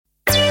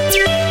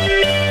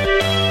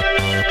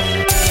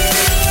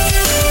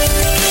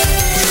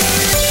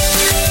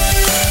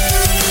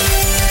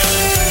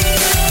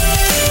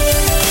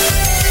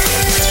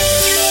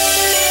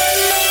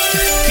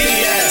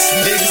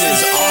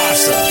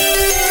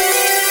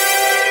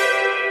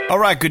All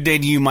right, good day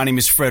to you. My name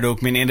is Fred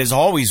Oakman, and as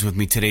always with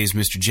me today is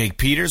Mr. Jake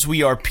Peters.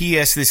 We are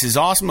PS This Is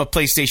Awesome, a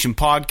PlayStation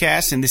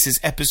podcast, and this is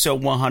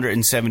episode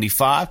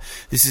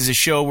 175. This is a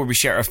show where we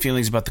share our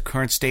feelings about the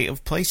current state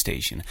of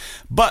PlayStation.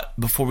 But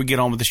before we get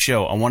on with the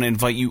show, I want to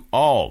invite you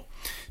all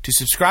to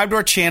subscribe to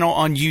our channel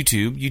on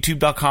YouTube,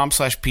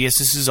 youtube.com/PS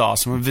This Is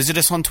Awesome, and visit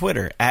us on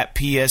Twitter at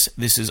PS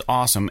This Is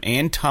Awesome,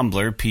 and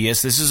Tumblr,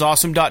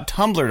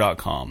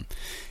 psthisisawesome.tumblr.com.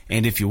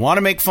 And if you want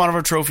to make fun of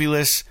our trophy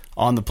lists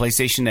on the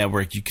PlayStation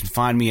Network, you can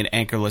find me at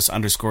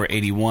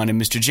Anchorless_81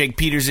 and Mr. Jake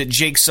Peters at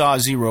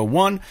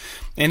JakeSaw01.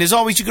 And as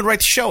always, you can write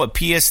the show at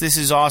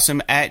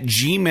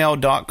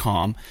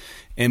psthisisawesome@gmail.com.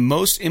 And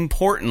most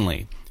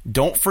importantly,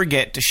 don't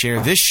forget to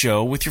share this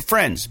show with your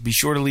friends. Be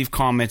sure to leave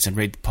comments and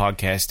rate the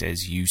podcast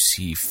as you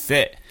see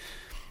fit.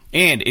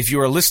 And if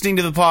you are listening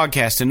to the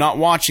podcast and not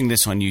watching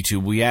this on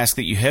YouTube, we ask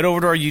that you head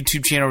over to our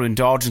YouTube channel to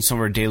indulge in some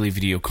of our daily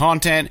video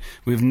content.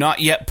 We've not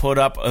yet put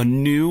up a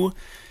new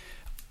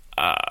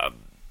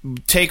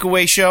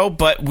takeaway show,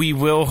 but we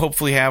will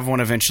hopefully have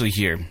one eventually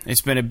here. It's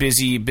been a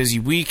busy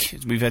week.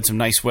 We've had some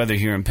nice weather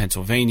here in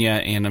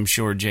Pennsylvania, and I'm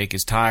sure Jake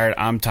is tired.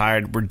 I'm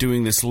tired. We're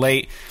doing this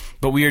late,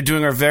 but we are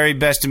doing our very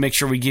best to make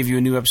sure we give you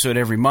a new episode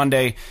every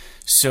Monday.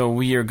 So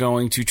we are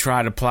going to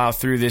try to plow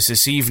through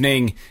this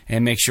evening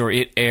and make sure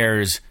it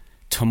airs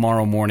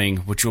tomorrow morning,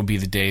 which will be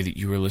the day that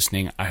you are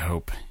listening, I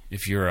hope,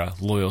 if you're a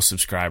loyal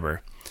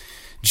subscriber.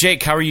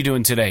 Jake, how are you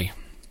doing today?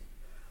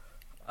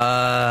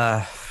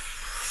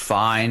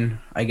 Fine,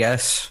 I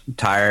guess. I'm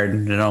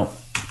tired. I don't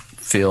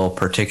feel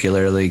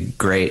particularly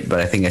great,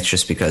 but I think it's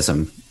just because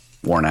I'm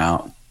worn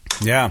out.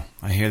 Yeah,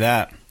 I hear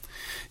that.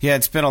 Yeah,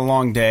 it's been a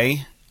long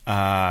day.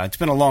 It's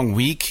been a long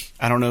week.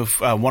 I don't know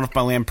if one of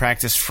my land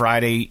practiced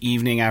Friday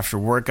evening after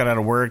work, got out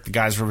of work. The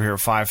guys were over here at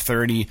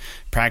 5:30,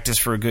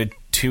 practiced for a good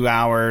 2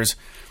 hours,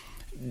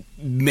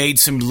 made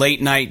some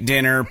late night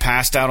dinner,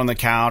 passed out on the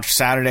couch.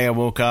 Saturday I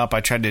woke up.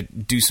 I tried to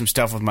do some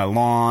stuff with my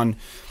lawn,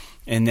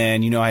 and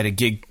then, I had a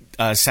gig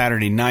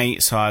Saturday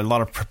night, so I had a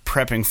lot of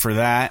prepping for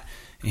that,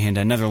 and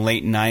another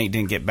late night.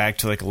 Didn't get back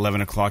till like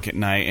 11 o'clock at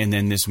night, and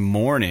then this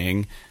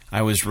morning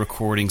I was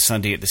recording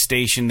Sunday at the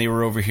station. They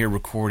were over here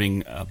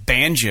recording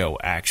banjo,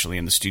 actually,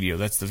 in the studio.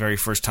 That's the very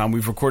first time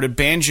we've recorded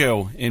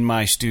banjo in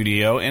my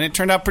studio, and it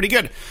turned out pretty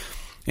good.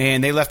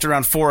 And they left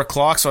around 4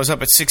 o'clock, so I was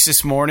up at 6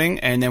 this morning,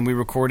 and then we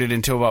recorded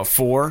until about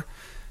 4.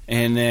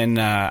 And then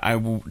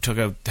I took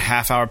a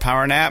half-hour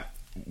power nap,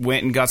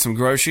 went and got some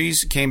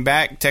groceries, came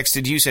back,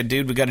 texted you, said,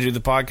 dude, we got to do the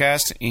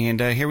podcast, and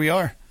here we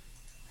are.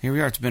 Here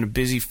we are. It's been a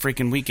busy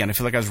freaking weekend. I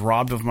feel like I was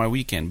robbed of my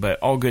weekend, but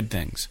all good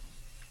things.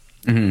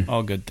 Mm-hmm.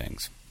 All good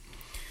things.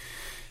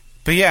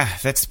 But yeah,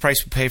 that's the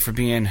price we pay for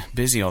being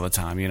busy all the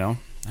time, I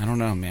don't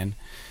know, man.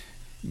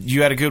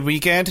 You had a good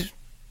weekend?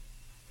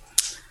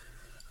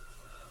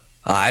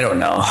 I don't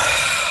know.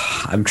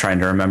 I'm trying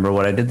to remember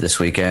what I did this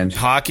weekend.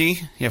 Hockey?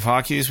 You have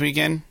hockey this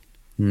weekend?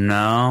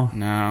 No.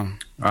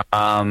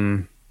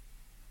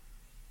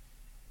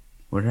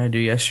 What did I do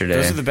yesterday?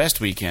 Those are the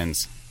best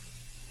weekends.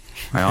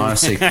 I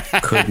honestly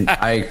couldn't.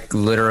 I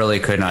literally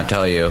could not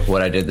tell you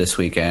what I did this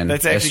weekend.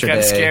 That's actually kind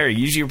of scary.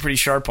 Usually you're pretty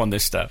sharp on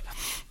this stuff.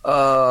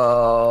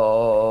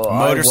 Oh,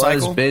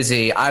 motorcycle?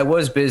 I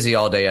was busy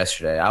all day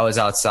yesterday. I was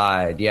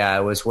outside. Yeah, I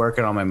was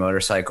working on my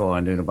motorcycle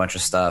and doing a bunch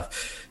of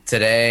stuff.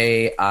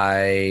 Today,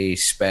 I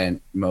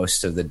spent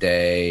most of the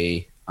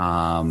day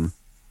doing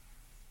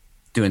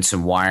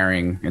some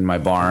wiring in my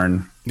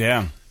barn.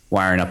 Yeah.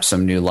 Wiring up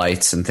some new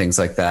lights and things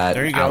like that.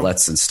 There you go.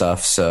 Outlets and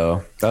stuff.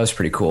 So that was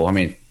pretty cool. I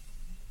mean,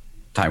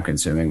 time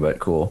consuming, but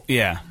cool.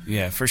 Yeah,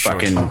 for sure.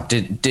 Fucking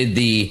did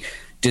the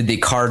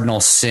cardinal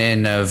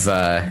sin of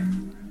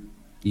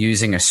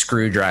using a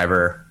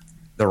screwdriver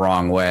the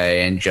wrong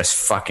way and just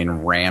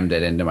fucking rammed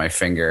it into my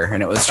finger,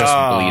 and it was just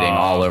bleeding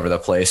all over the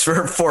place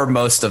for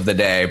most of the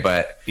day.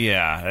 But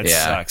that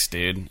sucks,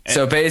 dude.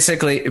 So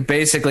basically,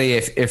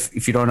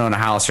 if you don't own a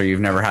house or you've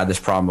never had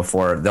this problem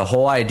before, the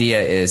whole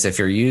idea is if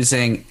you're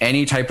using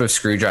any type of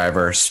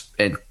screwdrivers,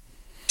 and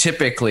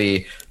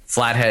typically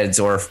flatheads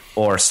or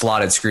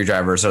slotted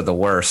screwdrivers are the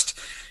worst.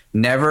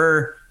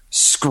 Never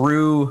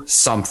screw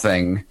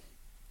something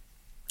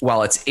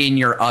while it's in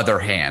your other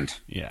hand.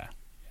 Yeah.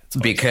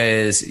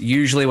 Because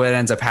usually what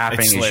ends up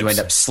happening is you end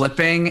up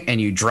slipping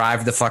and you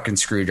drive the fucking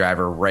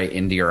screwdriver right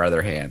into your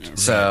other hand. Right.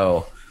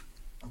 So,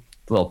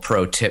 little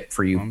pro tip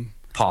for you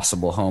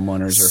possible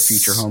homeowners or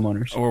future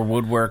homeowners. Or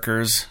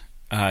woodworkers,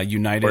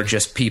 United. Or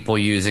just people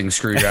using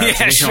screwdrivers.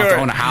 You don't have to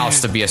own a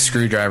house to be a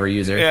screwdriver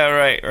user. Yeah,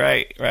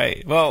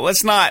 right. Well,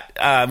 let's not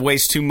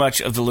waste too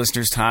much of the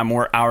listeners' time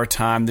or our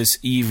time this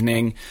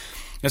evening.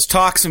 Let's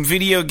talk some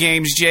video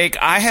games, Jake.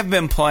 I have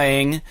been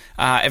playing,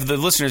 if the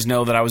listeners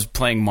know that I was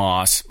playing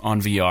Moss on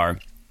VR,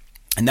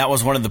 and that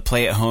was one of the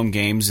play-at-home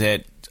games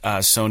that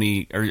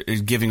Sony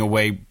is giving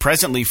away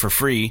presently for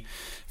free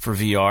for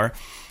VR.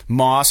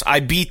 Moss,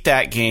 I beat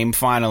that game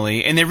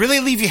finally, and they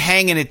really leave you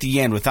hanging at the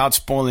end without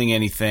spoiling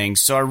anything,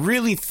 so I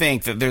really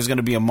think that there's going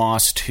to be a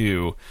Moss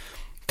 2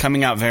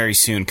 coming out very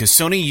soon, because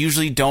Sony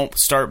usually don't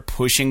start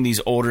pushing these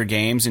older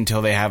games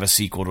until they have a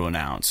sequel to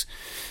announce.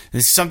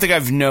 This is something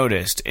I've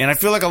noticed, and I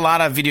feel like a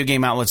lot of video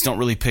game outlets don't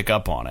really pick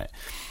up on it.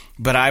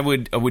 But I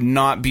would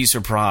not be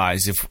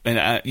surprised if,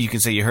 and you can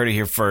say you heard it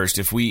here first,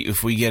 if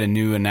we get a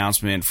new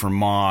announcement for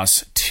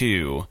Moss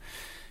 2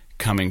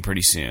 coming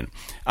pretty soon.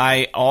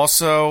 I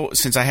also,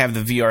 since I have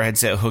the VR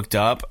headset hooked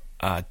up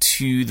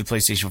to the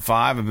PlayStation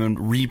 5, I've been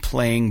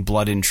replaying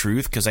Blood and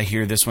Truth because I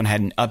hear this one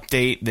had an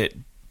update that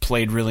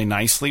played really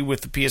nicely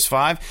with the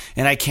PS5,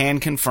 and I can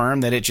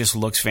confirm that it just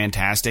looks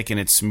fantastic and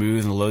it's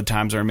smooth and the load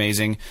times are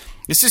amazing.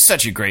 This is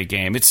such a great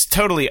game. It's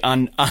totally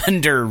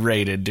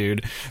underrated,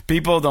 dude.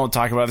 People don't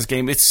talk about this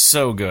game. It's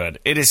so good.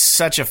 It is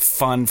such a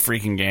fun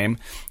freaking game.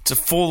 It's a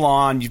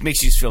full-on, it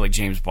makes you feel like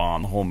James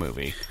Bond, the whole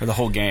movie, or the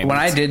whole game. When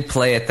I did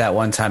play it that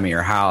one time at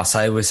your house,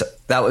 that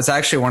was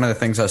actually one of the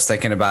things I was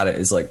thinking about it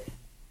is like,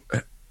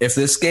 if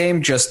this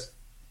game just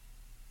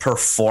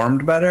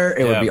performed better,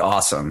 it would be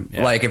awesome.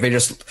 Yeah. Like if it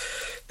just...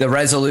 The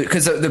resolution,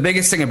 because the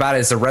biggest thing about it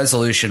is the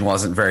resolution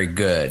wasn't very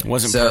good.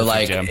 Wasn't so perfect,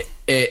 like yeah.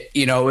 it,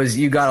 you know, it was,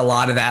 you got a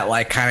lot of that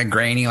like kind of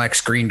grainy, like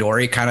screen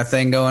doory kind of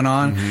thing going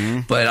on. Mm-hmm.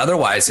 But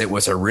otherwise, it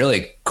was a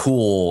really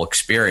cool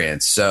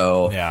experience.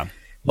 So yeah.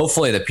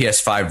 Hopefully the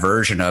PS5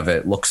 version of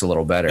it looks a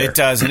little better. It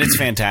does, and it's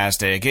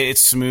fantastic.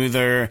 It's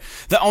smoother.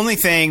 The only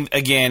thing,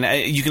 again,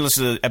 you can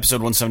listen to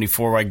episode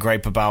 174 where I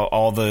gripe about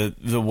all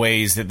the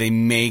ways that they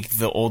make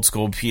the old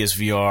school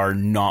PSVR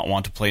not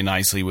want to play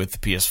nicely with the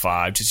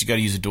PS5. Just you got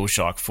to use a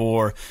DualShock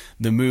 4.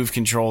 The Move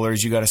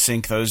controllers, you got to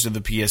sync those to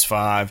the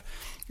PS5.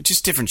 It's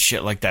just different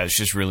shit like that. It's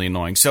just really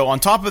annoying. So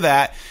on top of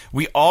that,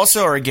 we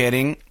also are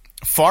getting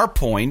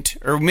Farpoint,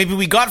 or maybe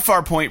we got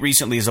Farpoint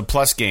recently as a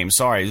Plus game.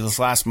 Sorry, this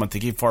last month they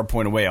gave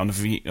Farpoint away on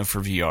for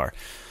VR.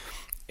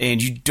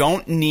 And you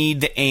don't need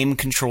the aim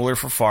controller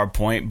for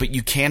Farpoint, but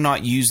you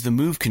cannot use the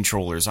Move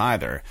controllers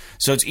either.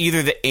 So it's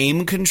either the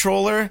aim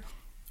controller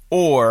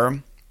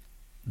or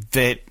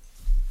the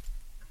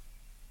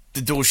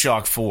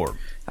DualShock 4.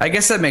 I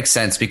guess that makes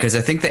sense because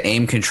I think the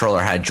aim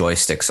controller had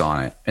joysticks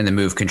on it and the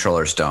Move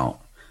controllers don't.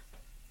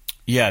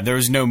 Yeah,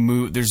 there's no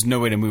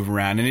way to move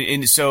around.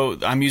 And so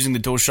I'm using the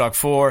DualShock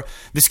 4.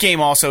 This game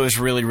also is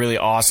really, really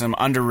awesome,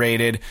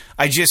 underrated.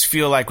 I just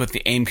feel like with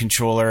the aim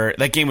controller,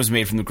 that game was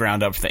made from the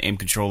ground up for the aim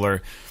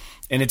controller.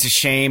 And it's a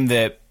shame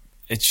that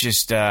it's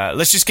just,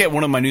 let's just get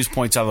one of my news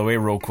points out of the way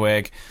real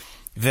quick.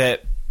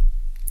 That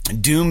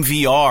Doom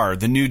VR,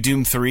 the new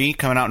Doom 3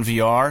 coming out in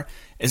VR,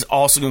 is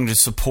also going to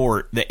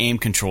support the aim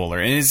controller.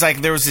 And it's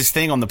like there was this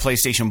thing on the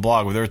PlayStation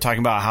blog where they were talking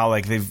about how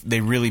like they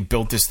really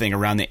built this thing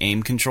around the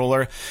aim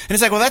controller. And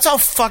it's like, well, that's all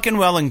fucking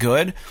well and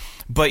good,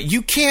 but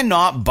you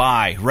cannot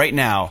buy right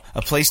now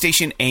a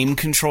PlayStation aim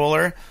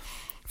controller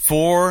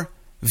for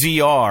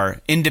VR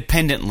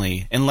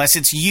independently unless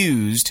it's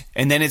used,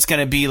 and then it's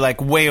going to be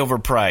like way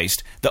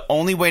overpriced. The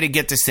only way to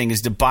get this thing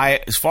is to buy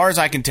it, as far as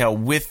I can tell,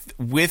 with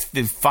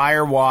the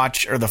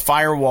Firewatch or the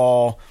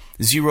Firewall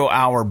 0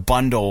 hour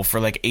bundle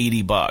for like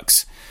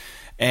 $80.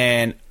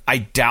 And I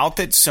doubt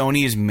that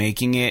Sony is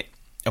making it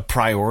a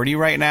priority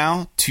right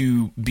now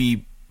to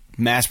be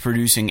mass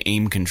producing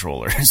aim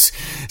controllers.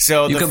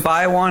 So you can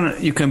buy one on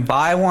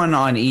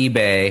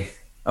eBay.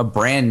 A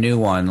brand new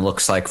one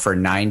looks like for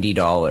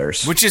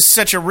 $90, which is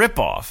such a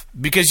ripoff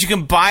because you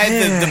can buy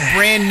the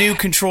brand new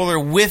controller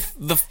with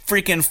the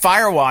freaking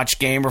Firewatch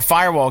game or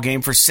Firewall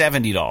game for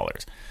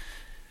 $70.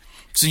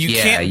 So you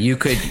can't. you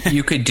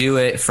could do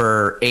it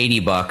for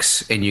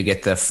 $80 and you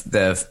get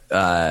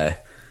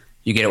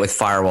you get it with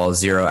Firewall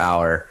 0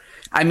 hour.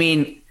 I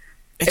mean,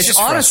 it's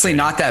honestly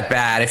not that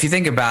bad if you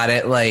think about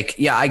it. Like,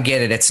 yeah, I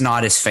get it. It's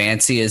not as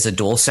fancy as a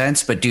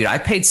DualSense, but dude, I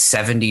paid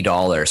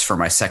 $70 for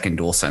my second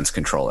DualSense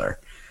controller.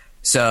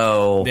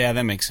 So yeah,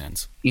 that makes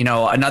sense. You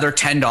know, another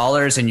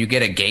 $10 and you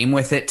get a game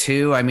with it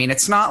too. I mean,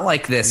 it's not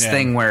like this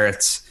thing where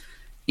it's,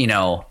 you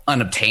know,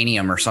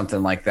 unobtainium or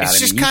something like that.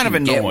 It's just kind of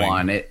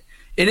annoying.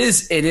 It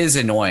is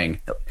annoying.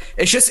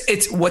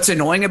 It's what's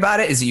annoying about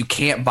it is that you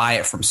can't buy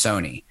it from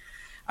Sony.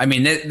 I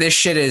mean, this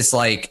shit is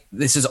like,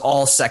 this is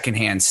all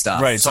secondhand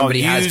stuff. Right,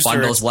 somebody has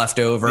bundles left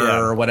over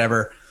or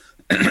whatever.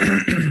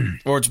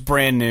 Or it's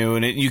brand new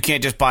and you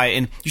can't just buy it.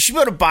 And you should be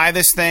able to buy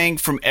this thing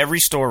from every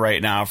store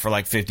right now for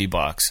like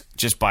 $50.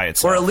 Just buy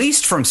it. Or at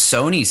least from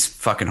Sony's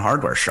fucking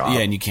hardware shop.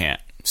 Yeah, and you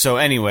can't. So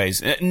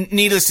anyways,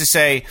 needless to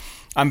say,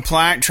 I'm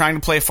trying to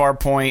play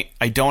Farpoint.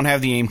 I don't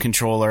have the aim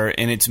controller,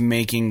 and it's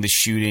making the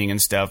shooting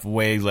and stuff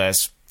way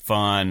less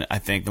fun, I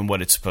think, than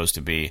what it's supposed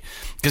to be.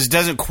 Because it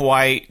doesn't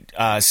quite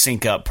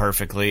sync up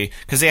perfectly.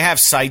 Because they have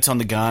sights on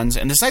the guns,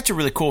 and the sights are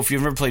really cool. If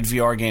you've ever played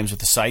VR games with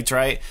the sights,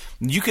 right?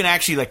 You can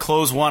actually like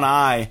close one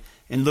eye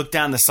and look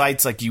down the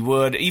sights like you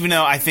would, even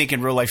though I think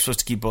in real life you're supposed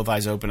to keep both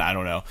eyes open. I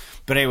don't know.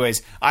 But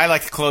anyways, I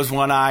like to close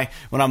one eye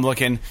when I'm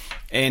looking,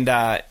 and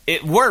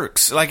it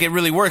works. Like, it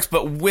really works.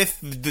 But with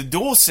the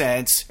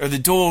DualSense, or the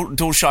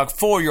DualShock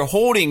 4, you're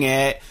holding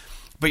it,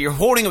 but you're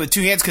holding it with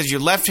two hands because your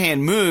left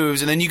hand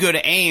moves, and then you go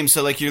to aim,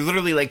 so like you're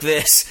literally like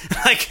this,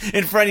 like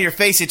in front of your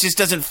face. It just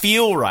doesn't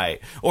feel right.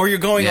 Or you're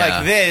going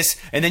like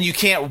this, and then you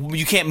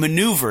can't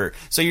maneuver,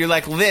 so you're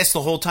like this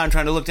the whole time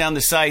trying to look down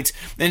the sights,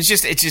 and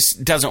it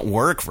just doesn't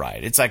work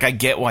right. It's like, I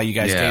get why you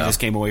guys gave this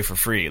game away for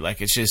free. Like,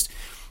 it's just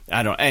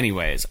I don't.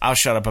 Anyways, I'll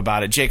shut up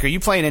about it. Jake, are you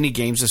playing any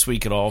games this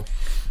week at all?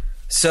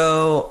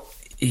 So,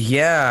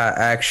 yeah,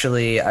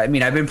 actually, I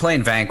mean, I've been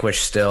playing Vanquish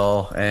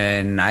still,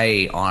 and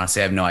I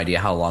honestly have no idea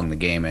how long the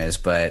game is,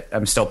 but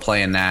I'm still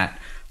playing that.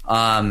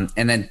 And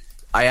then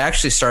I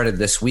actually started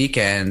this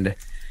weekend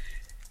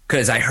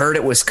because I heard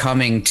it was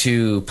coming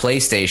to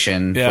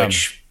PlayStation,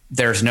 which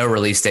there's no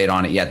release date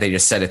on it yet. They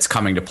just said it's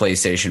coming to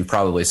PlayStation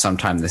probably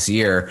sometime this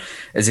year.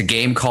 Is a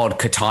game called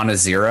Katana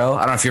Zero.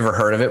 I don't know if you've ever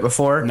heard of it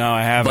before. No,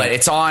 I haven't. But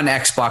it's on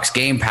Xbox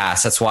Game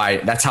Pass.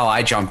 That's how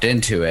I jumped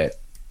into it.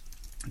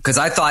 Because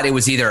I thought it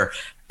was either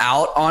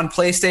out on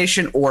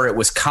PlayStation or it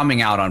was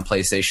coming out on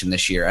PlayStation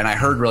this year. And I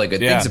heard really good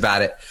things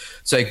about it.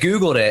 So I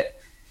Googled it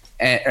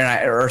so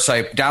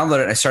I downloaded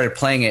it and I started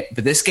playing it.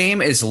 But this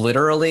game is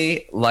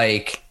literally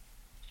like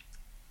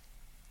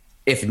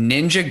if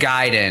Ninja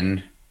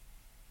Gaiden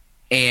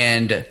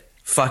and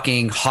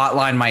fucking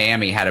Hotline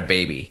Miami had a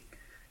baby.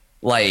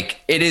 Like,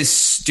 it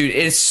is, dude, it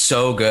is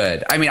so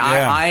good. I mean,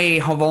 I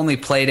have only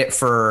played it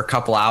for a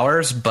couple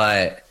hours,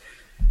 but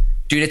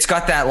dude, it's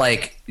got that,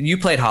 like, you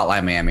played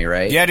Hotline Miami,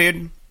 right? Yeah,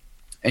 dude.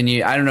 And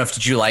I don't know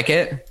did you like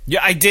it?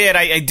 Yeah, I did.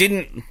 I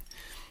didn't.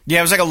 Yeah,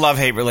 it was like a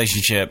love-hate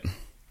relationship.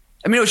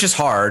 I mean, it was just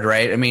hard,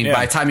 right? I mean,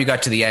 by the time you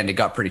got to the end, it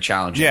got pretty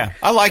challenging. Yeah,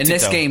 I liked it,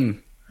 though.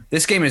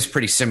 This game is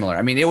pretty similar.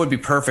 I mean, it would be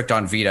perfect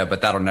on Vita,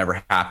 but that'll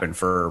never happen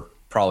for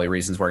probably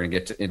reasons we're going to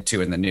get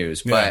into in the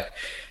news. Yeah.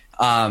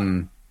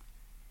 But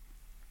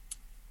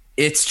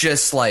it's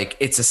just like,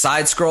 it's a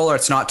side scroller.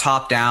 It's not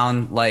top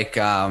down like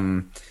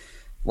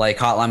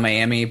Hotline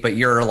Miami, but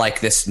you're like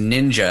this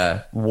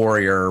ninja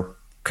warrior,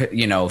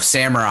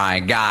 samurai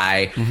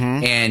guy,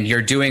 and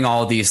you're doing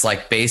all these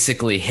like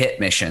basically hit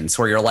missions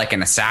where you're like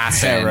an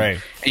assassin, right.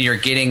 And you're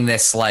getting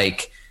this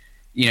like,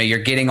 you're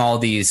getting all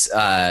these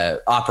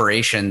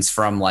operations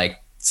from like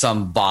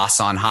some boss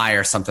on high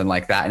or something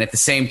like that. And at the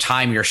same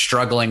time, you're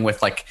struggling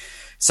with like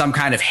some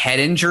kind of head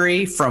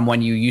injury from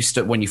when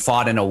you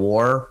fought in a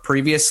war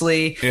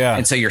previously. Yeah.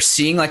 And so you're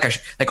seeing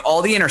like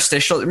all the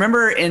interstitial.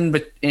 Remember in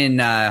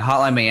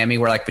Hotline Miami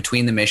where like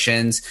between the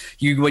missions,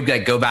 you would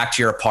like go back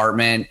to your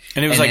apartment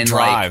and it was like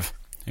Drive.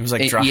 It was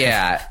like Drive.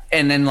 Yeah.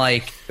 And then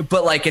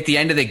but at the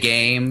end of the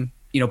game,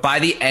 by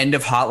the end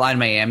of Hotline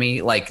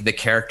Miami, like the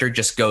character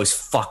just goes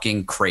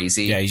fucking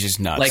crazy. Yeah, he's just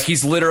nuts. Like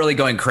he's literally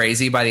going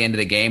crazy by the end of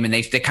the game, and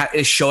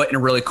they show it in a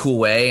really cool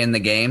way in the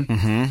game.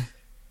 Mm-hmm.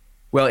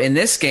 Well, in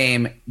this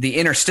game, the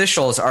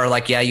interstitials are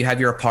like, you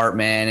have your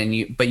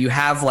apartment, but you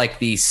have like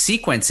these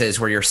sequences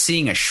where you're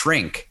seeing a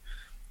shrink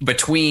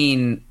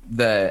between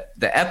the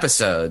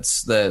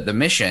episodes, the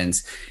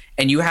missions.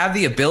 And you have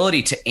the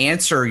ability to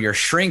answer your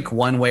shrink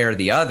one way or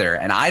the other.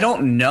 And I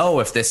don't know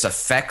if this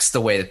affects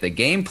the way that the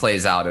game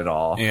plays out at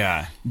all.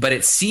 Yeah. But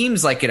it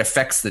seems like it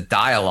affects the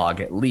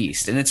dialogue at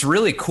least. And it's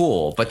really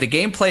cool. But the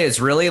gameplay is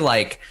really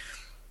like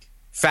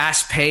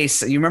fast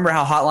paced. You remember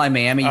how Hotline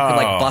Miami, you could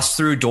like bust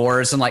through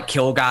doors and like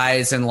kill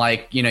guys. And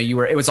like,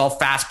 it was all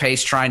fast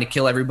paced trying to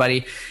kill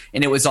everybody.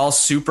 And it was all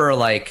super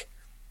like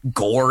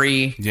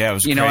gory. Yeah, it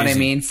was you know crazy. what I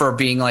mean, for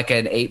being like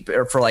an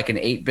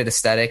 8-bit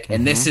aesthetic.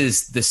 And this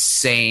is the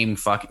same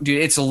fucking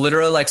dude. It's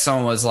literally like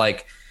someone was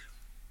like,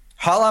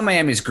 Hotline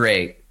Miami's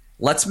great,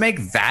 let's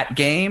make that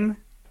game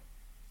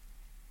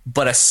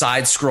but a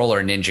side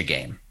scroller ninja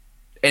game.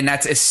 And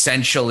that's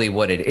essentially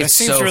what it is. It's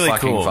so really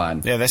fucking cool.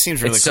 fun. Yeah, that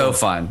seems really cool. It's so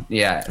fun.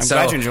 Yeah. I'm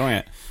glad you're enjoying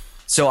it.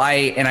 So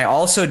I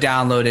also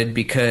downloaded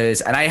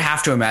because, and I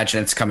have to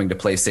imagine it's coming to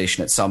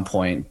PlayStation at some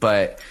point,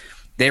 but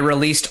they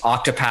released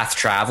Octopath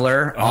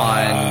Traveler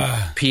on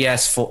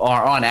PS4 or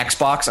on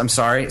Xbox. I'm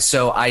sorry.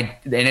 So and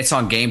it's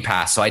on Game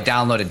Pass. So I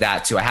downloaded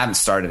that too. I haven't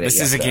started it yet.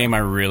 This is a game I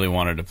really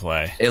wanted to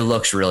play. It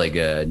looks really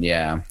good.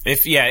 Yeah.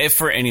 If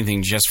for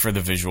anything, just for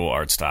the visual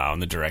art style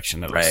and the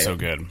direction that looks so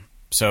good.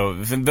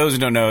 So for those who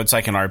don't know, it's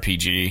like an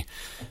RPG,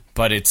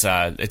 but it's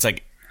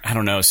like, I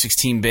don't know,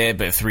 16-bit,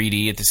 but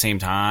 3D at the same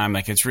time.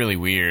 Like, it's really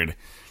weird.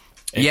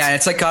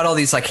 It's like got all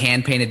these like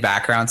hand painted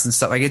backgrounds and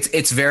stuff. Like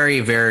it's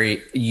very,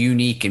 very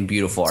unique and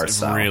beautiful art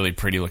style. Really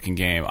pretty looking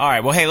game. All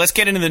right, well, hey, let's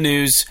get into the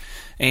news.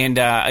 And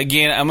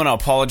again, I'm going to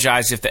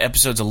apologize if the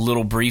episode's a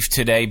little brief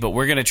today, but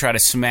we're going to try to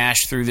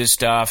smash through this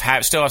stuff.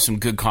 Still have some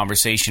good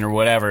conversation or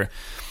whatever.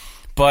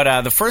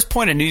 But the first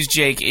point of news,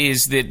 Jake,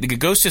 is that the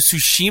Ghost of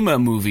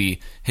Tsushima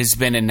movie has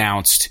been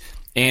announced,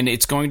 and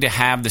it's going to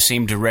have the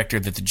same director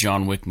that the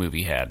John Wick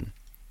movie had.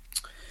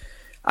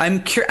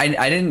 I'm curious.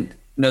 I didn't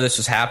know this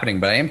was happening,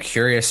 but I am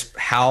curious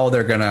how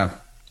they're gonna,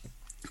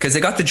 because they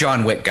got the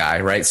John Wick guy,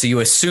 right? So you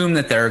assume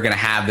that they're gonna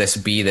have this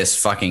be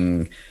this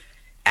fucking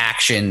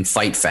action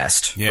fight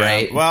fest,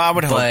 right? Well, I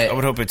would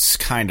hope it's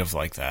kind of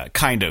like that,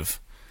 kind of.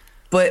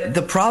 But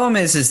the problem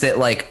is that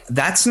like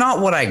that's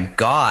not what I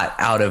got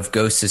out of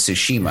Ghost of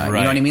Tsushima. Right. You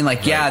know what I mean?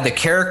 Like, yeah, the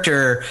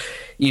character,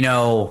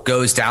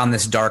 goes down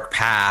this dark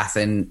path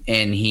and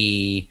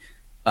he,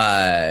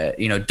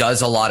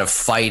 does a lot of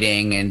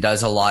fighting and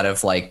does a lot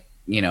of like,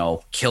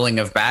 killing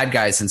of bad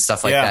guys and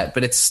stuff like that.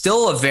 But it's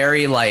still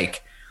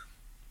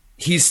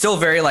he's still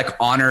very like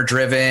honor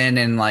driven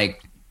and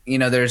like,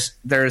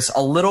 there's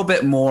a little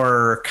bit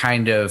more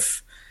kind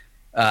of,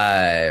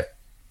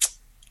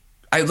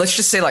 let's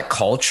just say like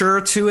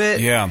culture to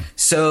it. Yeah.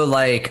 So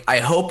like, I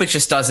hope it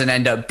just doesn't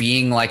end up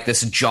being like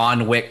this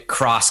John Wick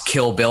cross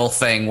Kill Bill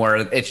thing where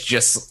it's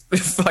just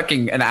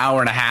fucking an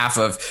hour and a half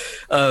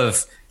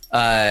of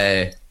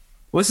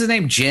what's his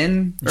name?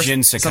 Jin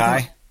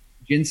Sakai.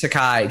 Jin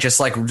Sakai, just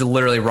like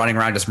literally running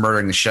around, just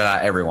murdering the shit out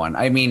of everyone.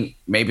 I mean,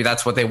 maybe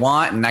that's what they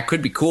want, and that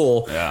could be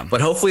cool. Yeah.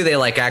 But hopefully they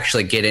like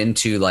actually get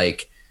into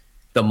like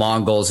the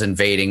Mongols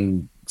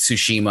invading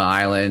Tsushima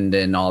Island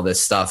and all this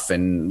stuff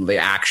and the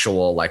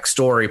actual like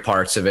story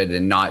parts of it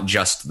and not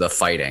just the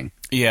fighting.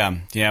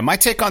 Yeah. My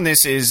take on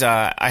this is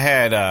I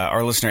had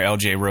our listener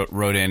LJ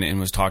wrote in and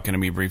was talking to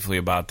me briefly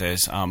about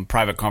this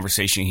private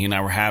conversation he and I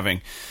were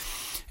having.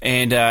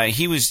 And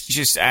he was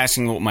just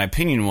asking what my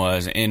opinion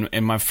was. And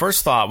my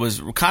first thought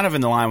was kind of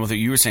in the line with what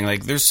you were saying.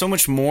 Like, there's so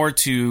much more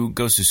to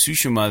Ghost of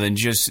Tsushima than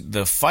just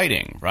the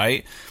fighting,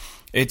 right?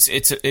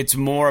 It's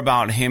more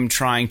about him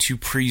trying to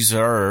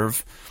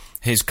preserve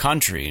his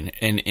country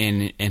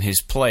and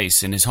his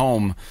place and his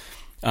home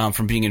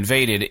from being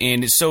invaded.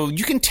 And so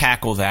you can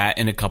tackle that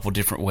in a couple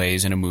different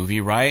ways in a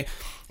movie, right?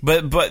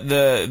 But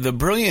the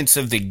brilliance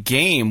of the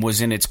game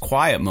was in its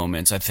quiet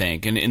moments, I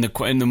think, and in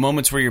the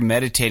moments where you're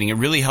meditating. It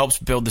really helps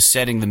build the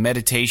setting, the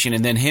meditation,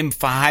 and then him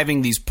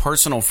having these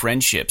personal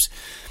friendships.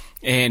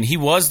 And he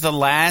was the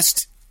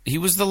last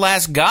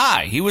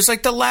guy. He was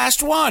like the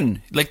last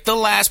one, like the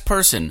last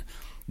person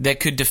that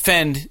could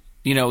defend.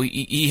 You know,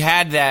 he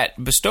had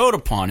that bestowed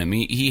upon him.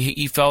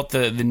 He felt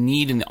the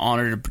need and the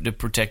honor to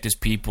protect his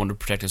people and to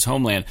protect his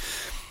homeland.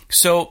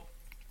 So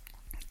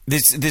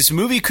this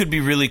movie could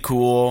be really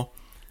cool.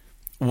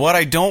 What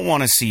I don't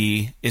want to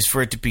see is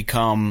for it to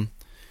become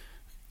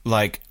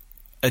like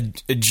a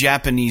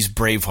Japanese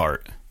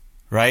Braveheart,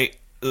 right?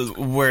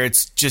 Where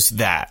it's just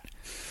that.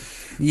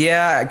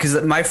 Yeah,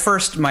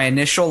 because my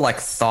initial like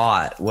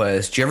thought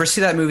was, did you ever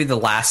see that movie The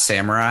Last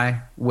Samurai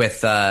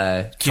with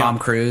Tom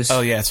Cruise? Oh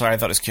yeah, sorry, I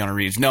thought it was Keanu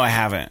Reeves. No, I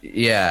haven't.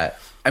 Yeah,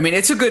 I mean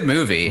it's a good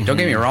movie. Don't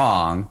get me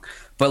wrong.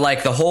 But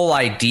like the whole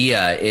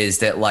idea is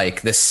that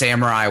like the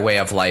samurai way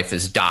of life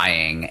is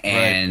dying,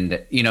 and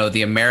right. You know,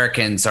 the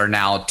Americans are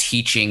now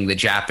teaching the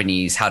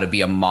Japanese how to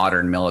be a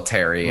modern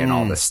military and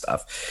all this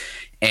stuff.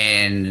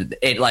 And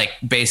it like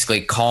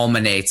basically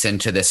culminates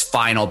into this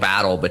final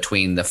battle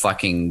between the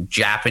fucking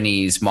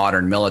Japanese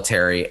modern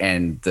military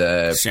and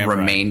the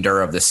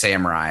remainder of the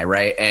samurai,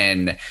 right?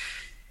 And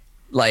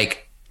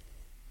like,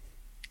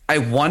 I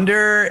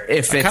wonder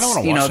if it's,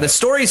 you know, the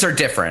stories are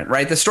different,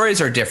 right? The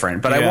stories are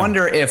different, but I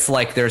wonder if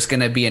like there's going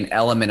to be an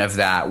element of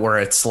that where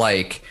it's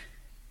like,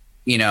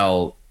 you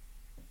know,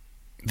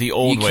 the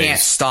old ways. You can't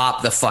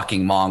stop the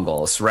fucking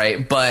Mongols,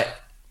 right? But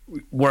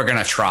we're going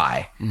to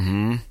try.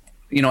 Mm-hmm.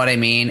 You know what I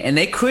mean? And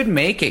they could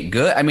make it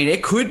good. I mean,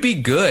 it could be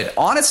good.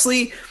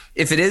 Honestly,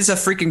 if it is a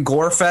freaking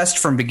gore fest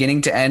from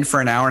beginning to end for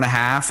an hour and a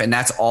half and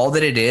that's all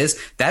that it is,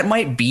 that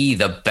might be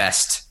the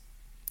best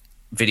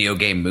video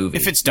game movie.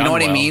 If it's done well. You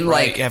know what well, I mean?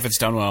 Right? Like, if it's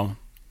done well.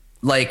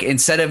 Like,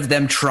 instead of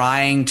them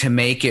trying to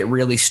make it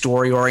really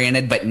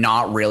story-oriented but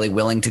not really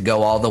willing to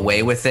go all the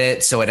way with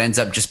it, so it ends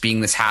up just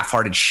being this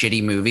half-hearted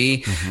shitty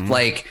movie,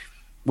 like,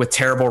 with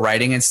terrible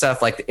writing and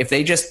stuff. Like, if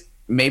they just...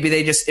 Maybe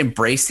they just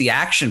embrace the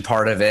action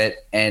part of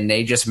it and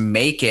they just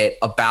make it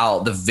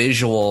about the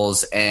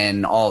visuals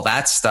and all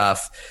that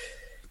stuff.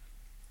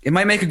 It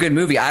might make a good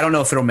movie. I don't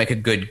know if it'll make a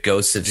good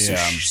Ghost of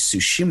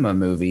Tsushima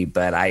movie,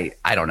 but I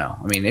don't know.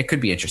 I mean, it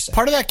could be interesting.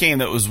 Part of that game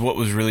that was what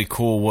was really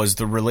cool was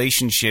the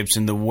relationships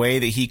and the way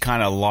that he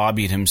kind of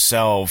lobbied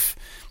himself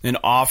and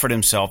offered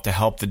himself to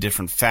help the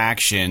different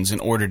factions in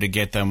order to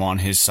get them on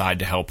his side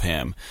to help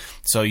him.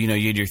 So, you know,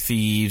 you had your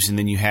thieves and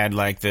then you had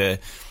like the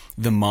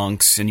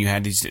monks, and you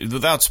had these,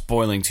 without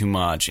spoiling too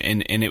much,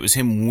 and it was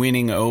him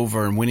winning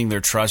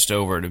their trust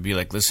over to be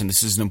like, listen,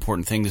 this is an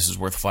important thing, this is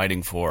worth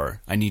fighting for,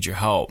 I need your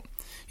help,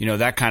 you know,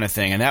 that kind of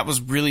thing. And that was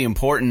really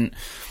important,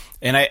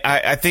 and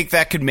I think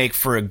that could make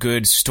for a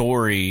good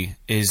story,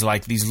 is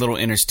like these little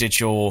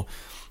interstitial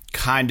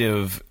kind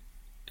of,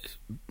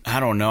 I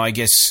don't know, I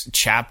guess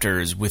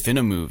chapters within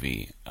a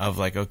movie of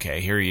like, okay,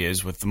 here he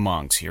is with the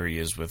monks, here he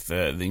is with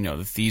the you know,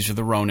 the thieves or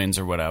the Ronins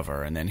or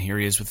whatever, and then here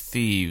he is with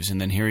thieves,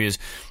 and then here he is,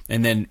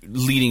 and then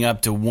leading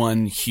up to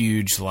one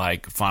huge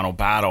like final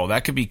battle.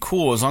 That could be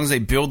cool as long as they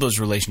build those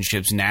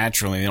relationships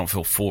naturally, they don't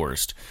feel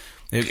forced.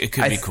 It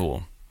could be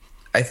cool.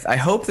 I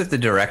hope that the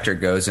director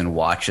goes and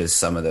watches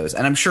some of those,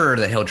 and I'm sure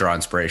that he'll draw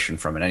inspiration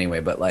from it anyway,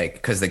 but like,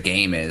 because the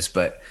game is,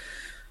 but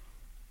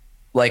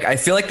like, I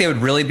feel like they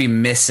would really be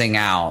missing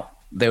out.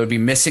 They would be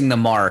missing the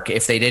mark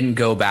if they didn't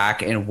go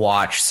back and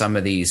watch some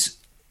of these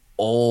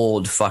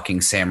old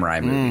fucking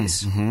samurai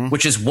movies,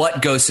 which is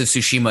what Ghost of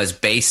Tsushima is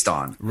based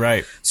on.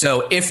 Right.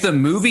 So if the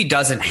movie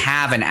doesn't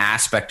have an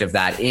aspect of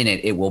that in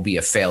it, it will be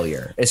a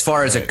failure. As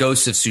far as a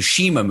Ghost of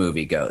Tsushima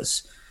movie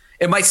goes,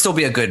 it might still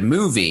be a good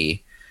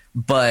movie,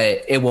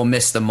 but it will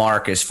miss the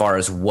mark as far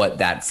as what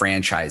that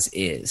franchise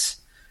is.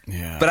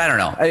 Yeah. But I don't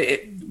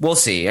know. We'll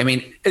see. I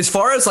mean, as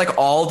far as like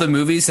all the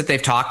movies that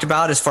they've talked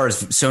about, as far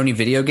as Sony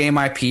video game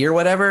IP or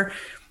whatever,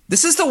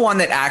 this is the one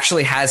that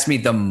actually has me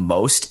the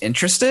most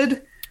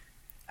interested.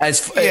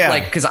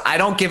 Because I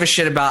don't give a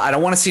shit about. I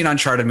don't want to see an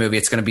Uncharted movie.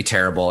 It's going to be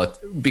terrible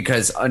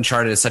because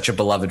Uncharted is such a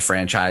beloved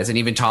franchise, and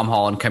even Tom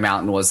Holland came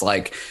out and was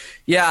like,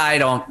 "Yeah, I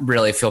don't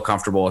really feel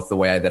comfortable with the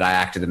way that I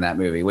acted in that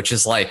movie," which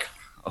is like,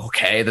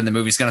 okay, then the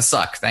movie's going to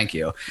suck. Thank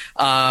you.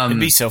 It'd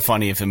be so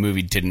funny if the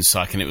movie didn't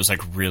suck and it was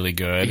like really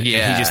good. Yeah.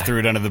 And he just threw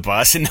it under the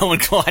bus and no one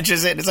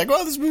watches it. It's like,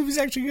 well, this movie's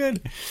actually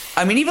good.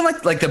 I mean, even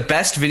like the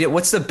best video.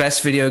 What's the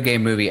best video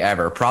game movie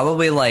ever?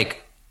 Probably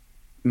like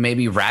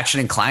maybe Ratchet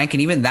and Clank,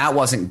 and even that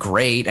wasn't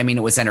great. I mean,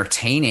 it was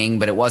entertaining,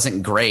 but it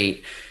wasn't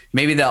great.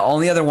 Maybe the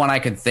only other one I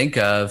could think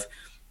of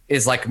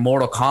is like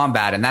Mortal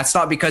Kombat, and that's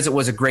not because it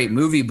was a great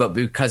movie, but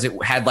because it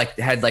had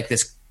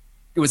this.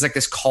 It was like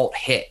this cult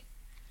hit.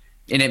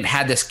 And it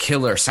had this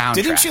killer soundtrack.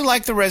 Didn't you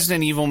like the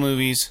Resident Evil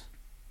movies?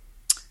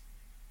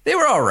 They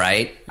were all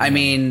right. I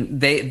mean,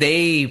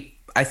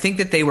 I think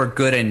that they were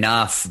good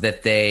enough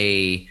that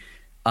they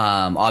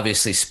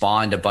obviously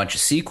spawned a bunch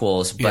of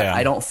sequels, but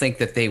I don't think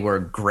that they were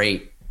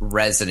great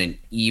Resident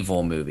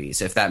Evil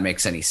movies, if that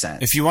makes any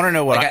sense. If you want to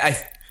know what I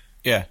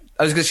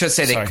was going to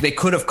say they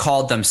could have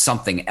called them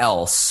something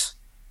else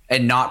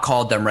and not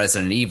called them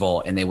Resident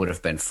Evil, and they would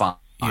have been fine.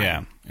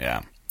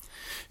 Yeah.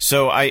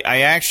 So I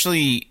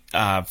actually,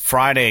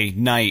 Friday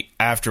night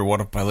after What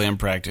If by Lamb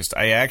practiced,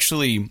 I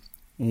actually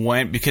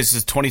went, because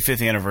it's the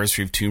 25th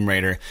anniversary of Tomb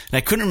Raider, and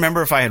I couldn't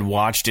remember if I had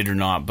watched it or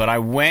not, but I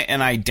went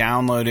and I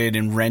downloaded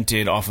and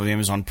rented off of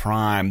Amazon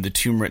Prime the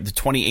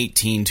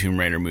 2018 Tomb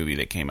Raider movie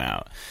that came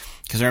out.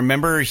 Because I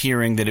remember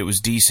hearing that it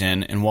was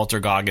decent, and Walter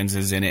Goggins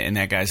is in it, and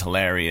that guy's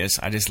hilarious.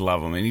 I just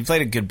love him, and he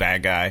played a good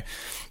bad guy.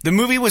 The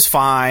movie was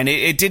fine.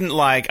 It didn't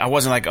I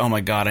wasn't like, oh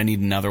my God, I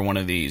need another one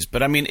of these.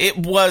 But I mean, it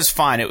was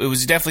fine. It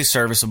was definitely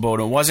serviceable,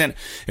 and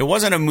it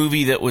wasn't a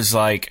movie that was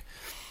like,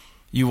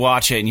 you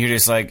watch it and you're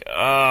just like,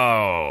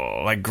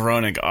 oh, like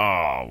groaning,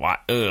 oh, what,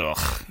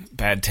 ugh,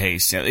 bad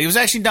taste. It was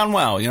actually done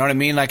well, you know what I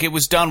mean? Like, it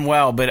was done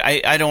well, but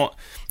I don't,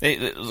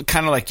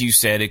 kind of like you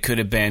said, it could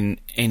have been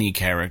any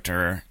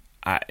character.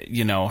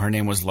 Her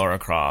name was Lara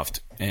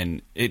Croft,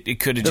 and it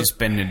could have just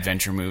been an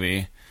adventure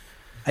movie.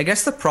 I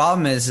guess the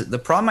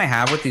problem I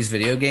have with these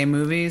video game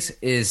movies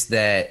is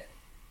that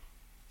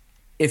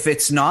if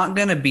it's not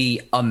going to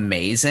be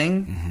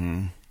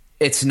amazing,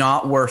 it's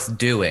not worth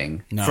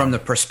doing from the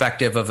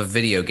perspective of a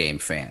video game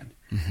fan.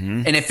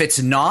 And if it's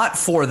not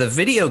for the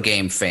video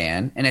game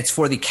fan and it's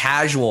for the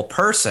casual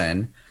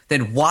person,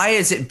 then why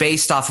is it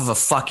based off of a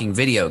fucking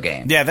video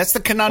game? Yeah, that's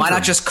the conundrum. Why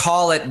not just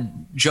call it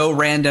Joe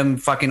Random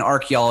fucking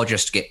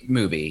archaeologist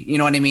movie? You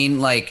know what I mean?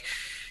 Like,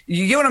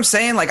 you get what I'm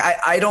saying? Like,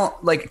 I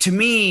don't, like, to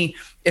me,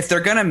 if they're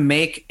going to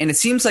make, and it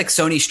seems like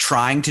Sony's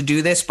trying to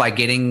do this by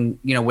getting,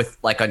 with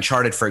like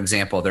Uncharted, for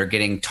example, they're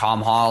getting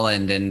Tom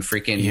Holland and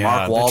freaking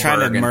Mark Wahlberg. They're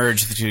trying to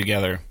merge the two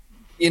together.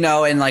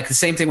 And like the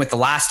same thing with The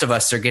Last of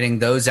Us, they're getting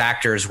those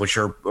actors, which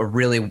are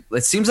really,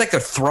 it seems like they're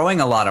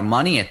throwing a lot of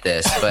money at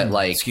this, but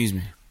like, excuse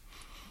me.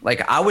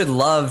 Like, I would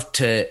love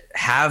to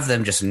have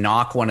them just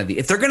knock one of these.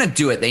 If they're going to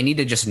do it, they need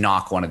to just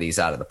knock one of these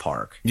out of the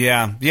park.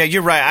 Yeah,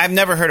 you're right. I've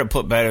never heard it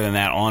put better than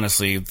that,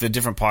 honestly. The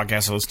different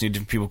podcasts I listen to,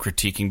 different people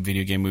critiquing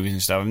video game movies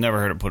and stuff, I've never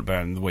heard it put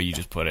better than the way you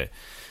just put it.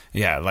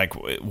 Yeah, like,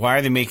 why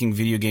are they making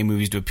video game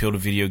movies to appeal to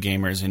video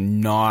gamers and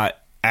not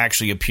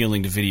actually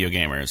appealing to video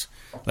gamers?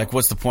 Like,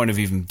 what's the point of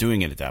even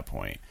doing it at that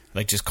point?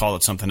 Like, just call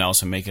it something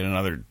else and make it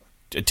another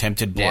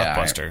attempted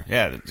blockbuster.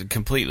 Yeah,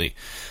 completely.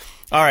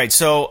 All right,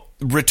 so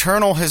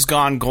Returnal has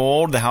gone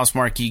gold, the House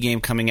Marquee game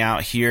coming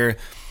out here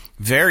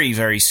very,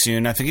 very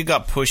soon. I think it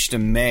got pushed to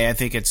May. I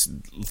think it's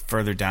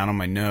further down on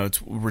my notes.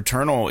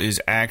 Returnal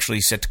is actually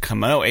set to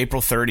come out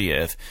April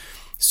 30th.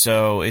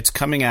 So it's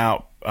coming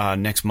out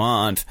next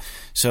month.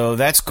 So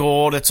that's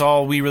gold. That's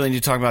all we really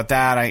need to talk about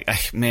that.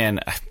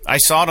 I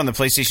saw it on the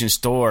PlayStation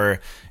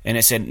Store and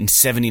it said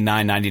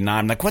 $79.99.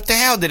 I'm like, what the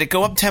hell? Did it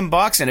go up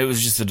 $10? And it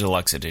was just the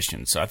deluxe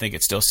edition. So I think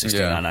it's still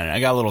 $69.99. I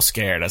got a little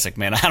scared. I was like,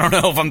 man, I don't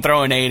know if I'm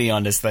throwing 80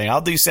 on this thing.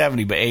 I'll do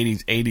 70, but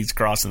 80's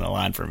crossing the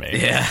line for me.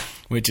 Yeah.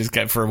 Which is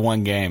good for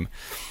one game.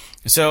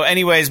 So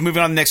anyways,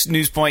 moving on to the next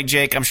news point,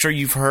 Jake, I'm sure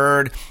you've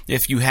heard.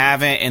 If you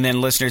haven't, and then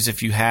listeners,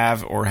 if you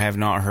have or have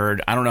not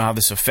heard, I don't know how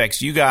this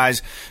affects you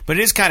guys, but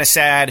it is kind of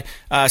sad.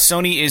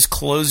 Sony is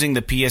closing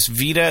the PS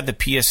Vita, the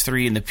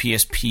PS3, and the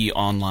PSP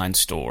online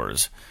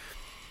stores,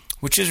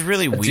 which is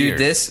really weird. Dude,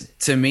 this,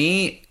 to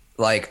me,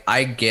 like,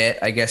 I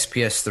guess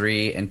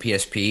PS3 and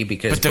PSP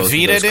because but the both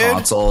Vita, of those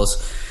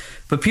consoles.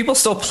 But people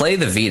still play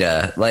the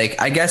Vita. Like,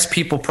 I guess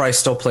people probably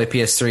still play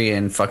PS3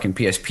 and fucking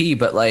PSP,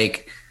 but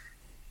like,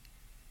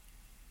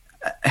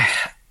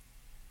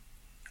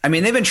 I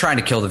mean, they've been trying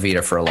to kill the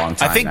Vita for a long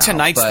time. I think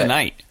tonight's the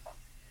night.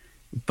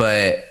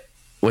 But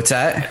what's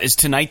that? Is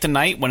tonight the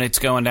night when it's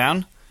going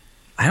down?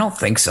 I don't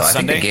think so. Sunday?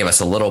 I think they gave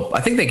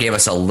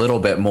us a little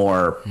bit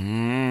more.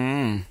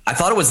 I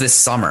thought it was this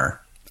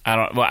summer.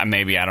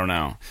 Maybe, I don't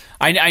know.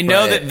 I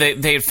know that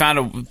they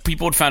had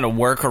people had found a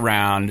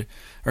workaround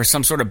or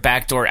some sort of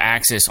backdoor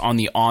access on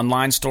the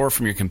online store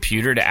from your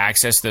computer to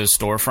access those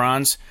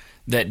storefronts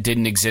that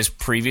didn't exist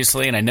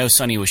previously, and I know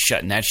Sony was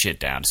shutting that shit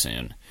down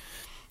soon.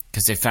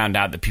 because they found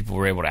out that people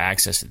were able to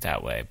access it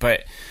that way.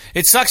 But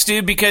it sucks,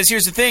 dude, because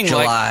here's the thing.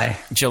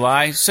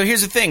 July. So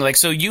here's the thing. Like,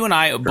 so you and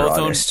I both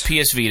own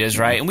PS Vitas,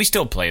 right? And we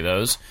still play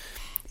those.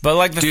 But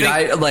like the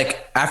thing,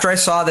 after I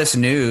saw this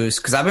news,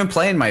 because I've been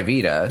playing my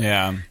Vita.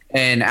 Yeah.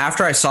 And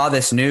after I saw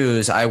this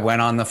news, I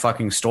went on the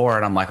fucking store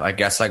and I'm like, I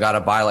guess I got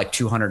to buy like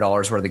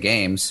 $200 worth of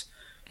games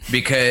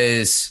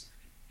because,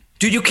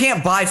 dude, you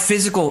can't buy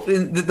physical.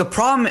 The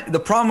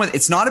problem with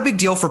it's not a big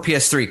deal for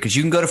PS3 because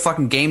you can go to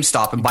fucking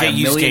GameStop and buy a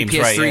million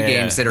PS3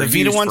 games that are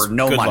used for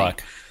no money.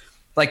 Luck.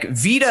 Like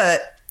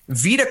Vita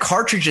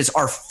cartridges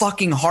are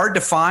fucking hard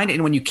to find,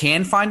 and when you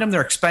can find them,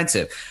 they're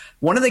expensive.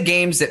 One of the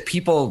games that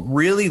people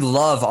really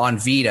love on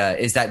Vita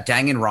is that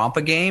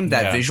Danganronpa game,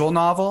 that visual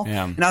novel.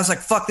 Yeah. And I was like,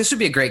 fuck, this would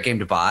be a great game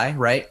to buy,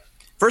 right?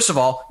 First of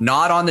all,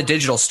 not on the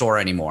digital store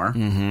anymore.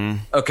 Mm-hmm.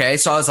 Okay,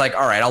 so I was like,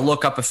 all right, I'll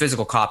look up a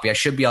physical copy. I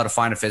should be able to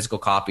find a physical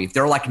copy.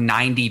 They're like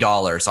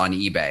 $90 on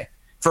eBay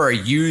for a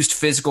used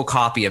physical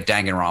copy of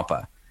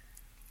Danganronpa.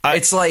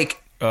 It's like...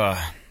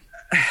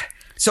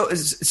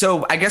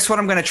 So I guess what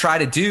I'm going to try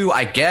to do,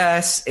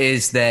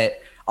 is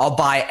that I'll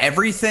buy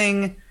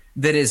everything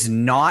that is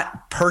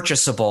not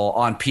purchasable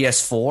on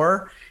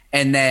PS4,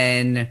 and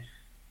then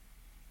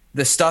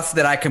the stuff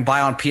that I can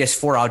buy on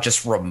PS4 I'll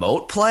just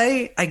remote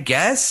play, I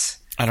guess.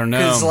 I don't know.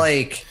 'Cause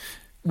like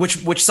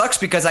which sucks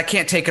because I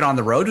can't take it on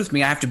the road with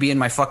me. I have to be in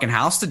my fucking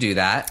house to do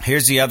that.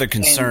 Here's the other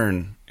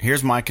concern.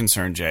 Here's my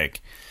concern,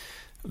 Jake.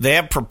 They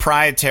have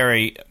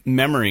proprietary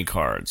memory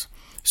cards.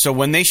 So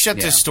when they shut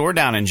this store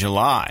down in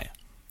July,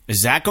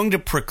 is that going to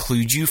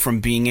preclude you from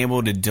being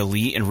able to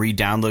delete and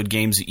re-download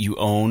games that you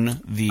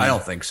own? I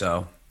don't think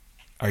so.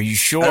 Are you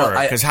sure?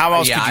 Because how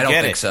else could you get it? I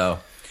don't think so.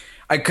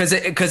 Because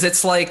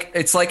it's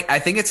like I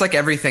think it's like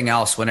everything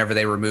else. Whenever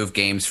they remove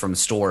games from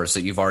stores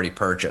that you've already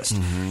purchased,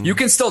 you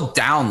can still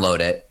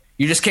download it.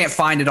 You just can't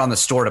find it on the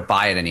store to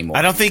buy it anymore.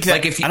 I don't think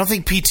that. I don't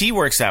think PT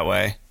works that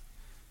way.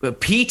 But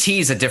PT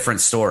is a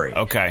different story.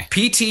 Okay.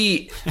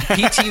 PT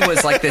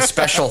was like this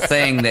special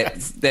thing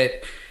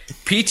that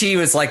PT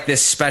was like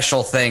this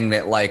special thing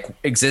that like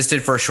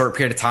existed for a short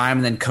period of time,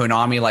 and then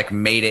Konami like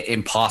made it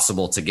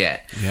impossible to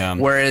get. Yeah.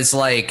 Whereas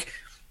like,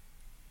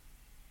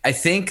 I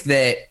think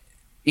that,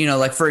 you know,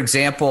 like for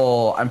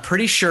example, I'm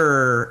pretty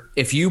sure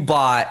if you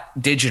bought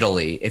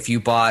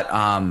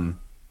Cyberpunk,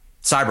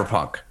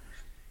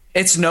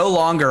 it's no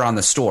longer on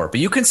the store, but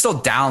you can still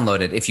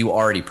download it if you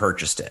already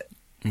purchased it.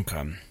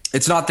 Okay.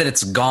 It's not that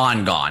it's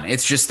gone.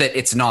 It's just that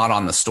it's not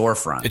on the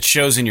storefront. It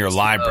shows in your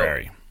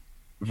library.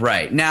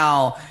 Right.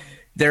 Now,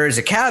 there is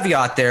a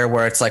caveat there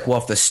where it's like, well,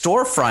 if the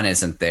storefront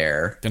isn't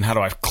there, then how do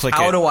I click it?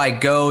 How do I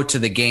go to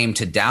the game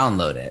to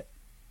download it?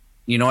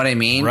 You know what I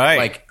mean? Right.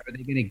 Like, are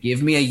they going to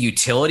give me a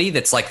utility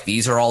that's like,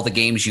 these are all the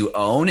games you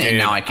own, and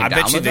now I can download them?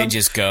 I bet you they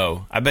just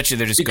go. I bet you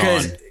they're just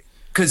gone.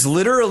 Because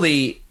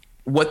literally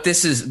what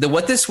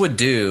this would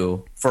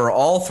do for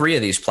all three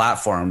of these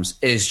platforms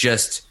is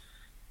just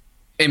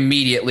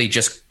immediately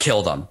just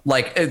kill them.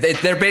 Like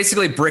they're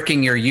basically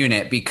bricking your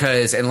unit,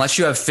 because unless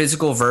you have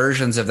physical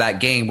versions of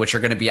that game, which are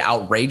going to be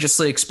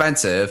outrageously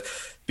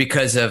expensive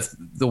because of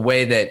the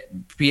way that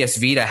PS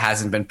Vita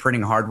hasn't been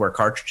printing hardware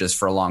cartridges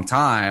for a long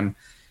time,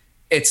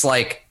 it's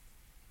like,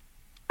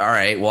 all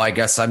right, well, I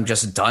guess I'm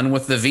just done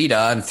with the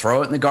Vita and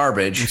throw it in the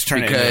garbage. Just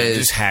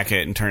hack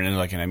it and turn it into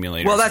like an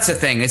emulator. Well, that's the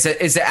thing. Is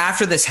that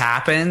after this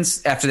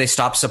happens, after they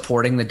stop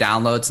supporting the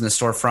downloads in the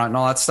storefront and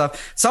all that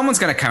stuff, someone's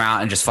going to come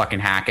out and just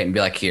fucking hack it and be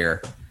like,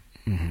 here,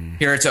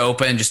 it's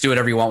open. Just do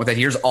whatever you want with it.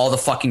 Here's all the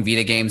fucking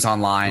Vita games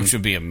online. Which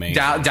would be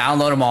amazing.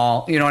 Download them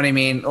all. You know what I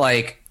mean?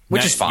 Like,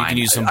 which is fine. You can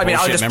use some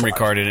bullshit memory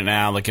card in it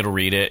now. Like, it'll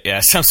read it.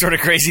 Yeah, some sort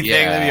of crazy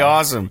thing. That'd be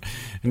awesome.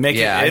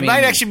 It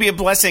might actually be a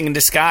blessing in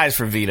disguise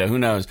for Vita. Who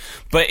knows?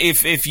 But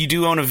if you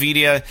do own a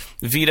Vita,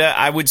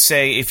 I would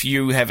say if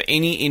you have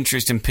any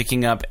interest in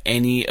picking up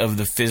any of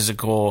the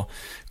physical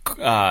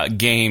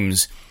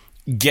games,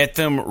 get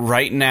them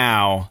right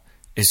now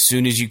as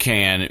soon as you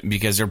can,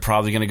 because they're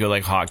probably going to go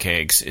like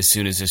hotcakes as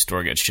soon as this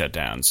store gets shut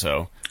down.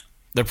 So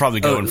they're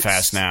probably going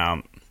fast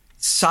now.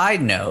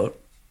 Side note,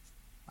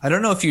 I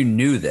don't know if you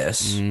knew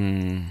this.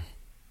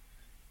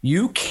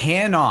 You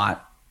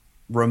cannot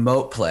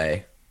remote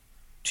play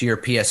to your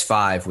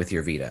PS5 with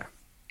your Vita.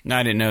 No,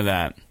 I didn't know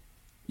that.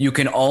 You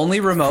can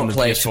only remote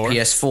play to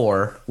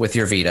PS4 with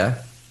your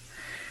Vita.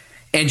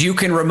 And you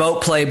can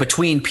remote play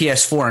between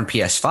PS4 and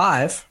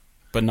PS5.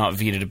 But not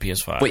Vita to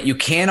PS5. But you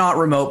cannot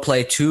remote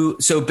play to...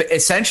 So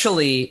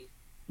essentially,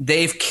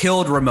 they've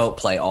killed remote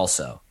play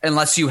also.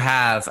 Unless you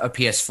have a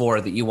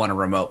PS4 that you want to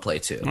remote play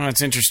to. Oh,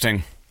 that's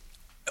interesting.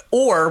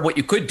 Or what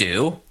you could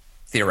do,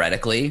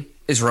 theoretically,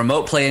 is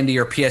remote play into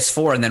your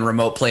PS4 and then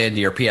remote play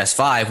into your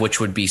PS5, which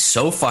would be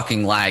so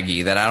fucking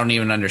laggy that I don't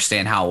even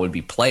understand how it would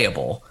be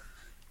playable.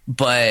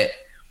 But,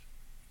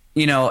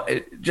 you know,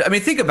 I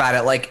mean, think about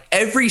it. Like,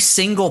 every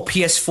single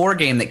PS4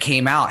 game that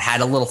came out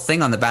had a little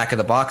thing on the back of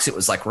the box. It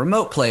was like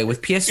remote play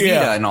with PS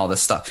Vita and all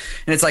this stuff.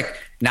 And it's like,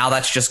 now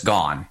that's just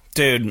gone.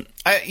 Dude,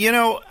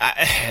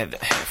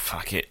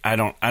 fuck it. I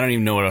don't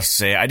even know what else to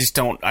say.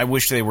 I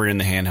wish they were in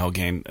the handheld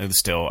game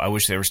still. I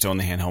wish they were still in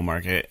the handheld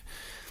market.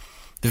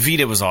 The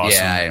Vita was awesome.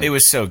 Yeah, it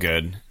was so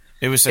good.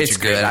 It was such it's a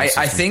great good. I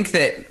system. think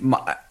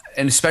that,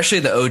 and especially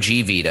the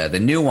OG Vita, the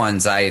new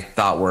ones I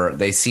thought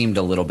they seemed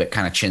a little bit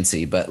kind of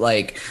chintzy, but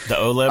like the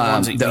OLED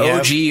ones, the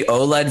OG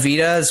OLED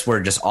Vitas were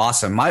just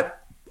awesome.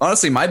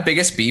 Honestly, my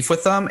biggest beef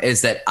with them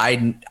is that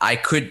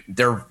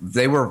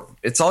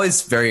it's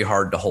always very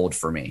hard to hold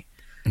for me.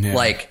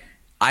 Yeah.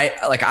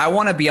 I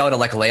want to be able to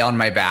like lay on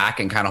my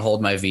back and kind of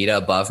hold my Vita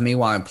above me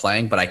while I'm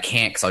playing, but I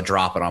can't because I'll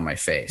drop it on my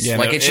face. Yeah,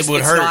 like it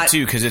would hurt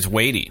too because it's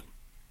weighty.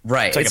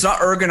 Right. It's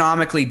not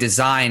ergonomically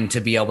designed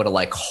to be able to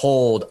like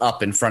hold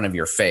up in front of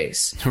your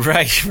face.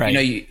 Right. You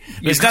know,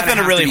 there's nothing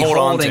to really hold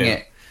on to.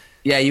 It.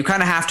 Yeah, you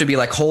kind of have to be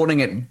like holding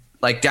it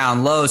like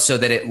down low so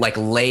that it like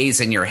lays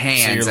in your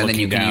hands, and then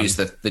you can use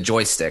the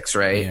joysticks,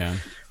 right? Yeah.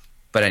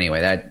 But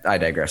anyway, I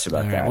digress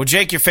about that. Well,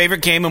 Jake, your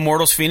favorite game,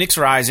 Immortals Fenyx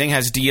Rising,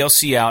 has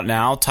DLC out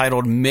now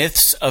titled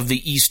Myths of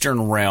the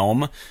Eastern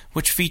Realm,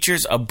 which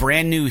features a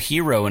brand new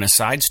hero and a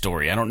side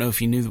story. I don't know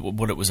if you knew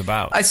what it was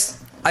about. I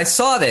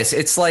saw this.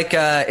 It's like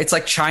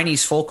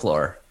Chinese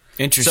folklore.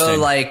 Interesting.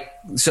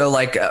 So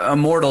like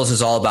Immortals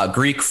is all about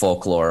Greek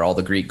folklore, all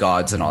the Greek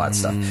gods and all that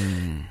stuff.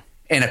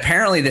 And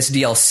apparently this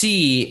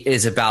DLC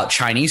is about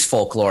Chinese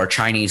folklore,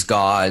 Chinese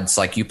gods.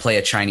 Like you play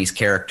a Chinese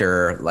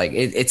character. Like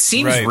it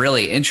seems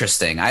really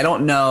interesting. I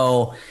don't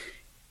know.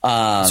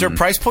 Is there a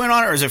price point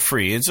on it, or is it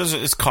free?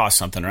 It's cost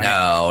something, right?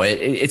 No,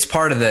 it's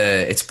part of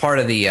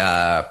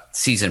the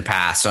season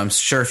pass. So I'm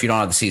sure if you don't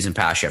have the season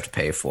pass, you have to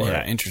pay for it.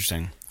 Yeah,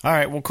 interesting. All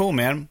right, well, cool,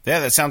 man. Yeah,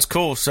 that sounds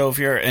cool. So if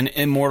you're an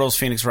Immortals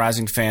Fenyx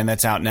Rising fan,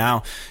 that's out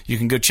now. You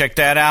can go check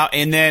that out.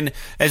 And then,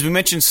 as we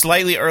mentioned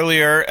slightly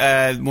earlier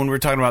when we were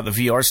talking about the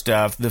VR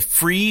stuff, the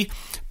free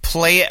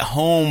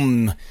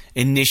play-at-home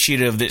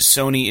initiative that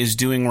Sony is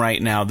doing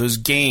right now, those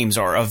games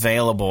are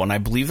available, and I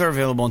believe they're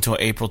available until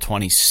April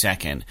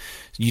 22nd.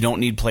 You don't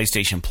need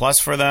PlayStation Plus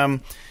for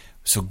them.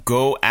 So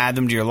go add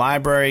them to your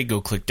library. Go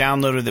click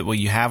download it. That way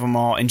you have them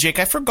all. And Jake,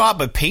 I forgot,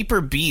 but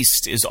Paper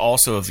Beast is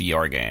also a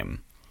VR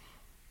game.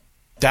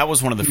 That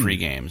was one of the free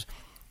games.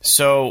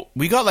 So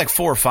we got like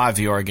 4 or 5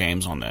 VR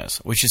games on this,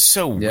 which is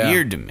so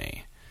weird to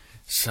me.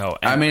 So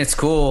I mean, it's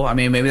cool. I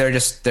mean, maybe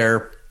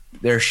they're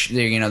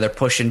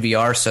pushing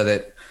VR so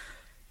that,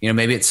 you know,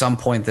 maybe at some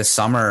point this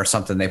summer or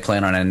something, they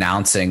plan on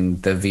announcing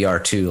the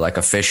VR2 like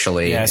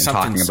officially and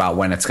talking about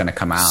when it's going to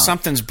come out.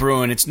 Something's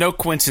brewing. It's no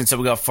coincidence that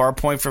we got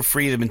Farpoint for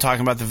free. They've been talking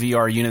about the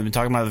VR unit. They've been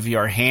talking about the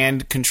VR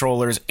hand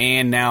controllers,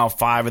 and now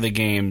 5 of the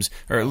games,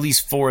 or at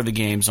least 4 of the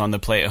games on the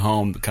Play at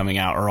Home coming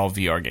out are all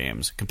VR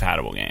games,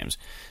 compatible games.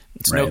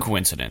 It's no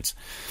coincidence.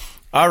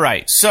 All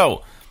right,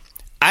 so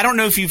I don't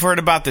know if you've heard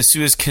about the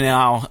Suez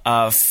Canal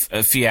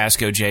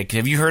fiasco, Jake.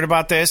 Have you heard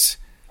about this?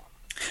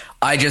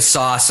 I just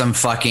saw some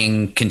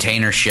fucking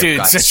container ship.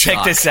 Dude, so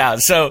check this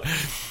out. So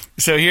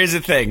here's the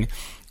thing.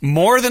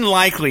 More than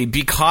likely,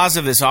 because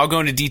of this, I'll go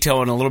into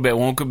detail in a little bit.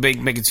 Won't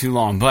make it too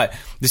long. But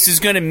this is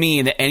going to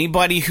mean that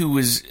anybody who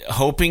was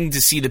hoping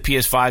to see the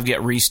PS5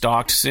 get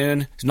restocked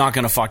soon is not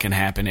going to fucking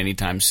happen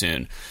anytime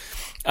soon.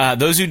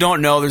 Those who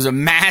don't know, there's a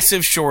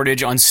massive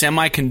shortage on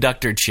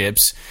semiconductor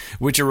chips,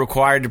 which are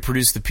required to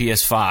produce the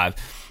PS5.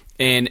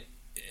 And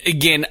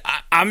again,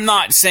 I'm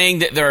not saying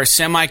that there are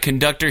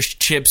semiconductor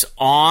chips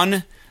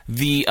on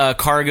the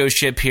cargo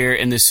ship here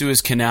in the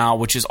Suez Canal,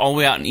 which is all the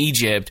way out in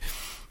Egypt,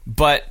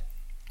 but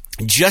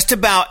just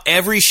about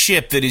every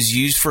ship that is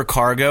used for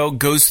cargo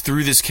goes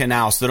through this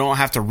canal, so they don't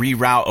have to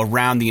reroute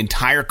around the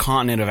entire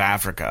continent of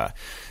Africa.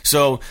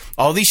 So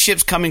all these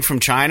ships coming from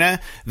China,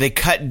 they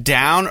cut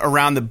down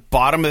around the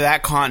bottom of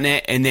that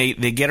continent, and they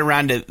get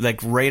around to like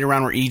right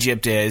around where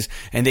Egypt is,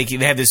 and they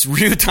have this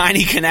real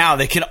tiny canal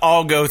they can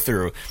all go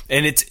through,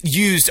 and it's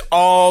used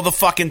all the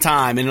fucking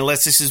time. And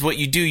unless this is what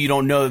you do, you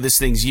don't know that this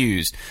thing's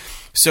used.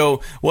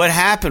 So what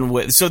happened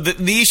with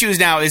the issue is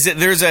now is that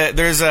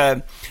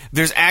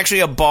there's actually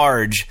a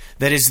barge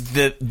that is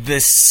the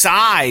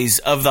size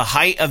of the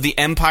height of the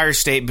Empire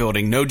State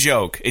Building. No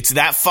joke, it's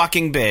that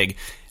fucking big.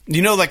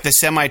 You know, like the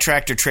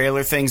semi-tractor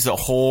trailer things that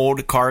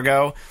hold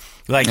cargo,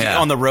 like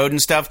on the road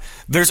and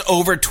stuff? There's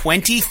over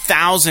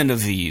 20,000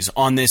 of these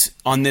on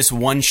this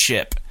one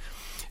ship,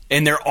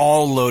 and they're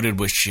all loaded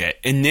with shit.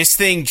 And this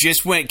thing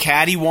just went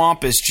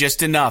cattywampus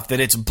just enough that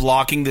it's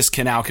blocking this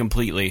canal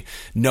completely.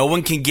 No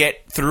one can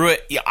get through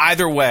it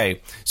either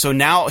way. So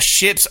now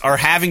ships are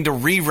having to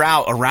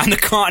reroute around the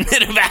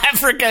continent of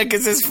Africa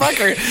because this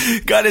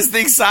fucker got his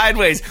thing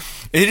sideways.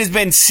 It has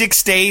been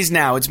 6 days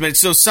now.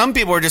 So some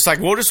people are just like,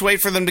 we'll just wait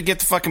for them to get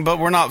the fucking boat.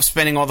 We're not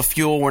spending all the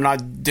fuel. We're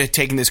not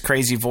taking this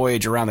crazy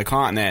voyage around the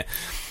continent.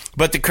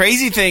 But the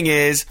crazy thing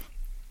is,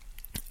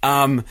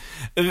 it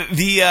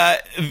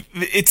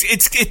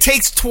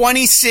takes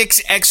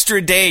 26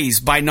 extra days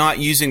by not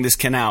using this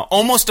canal.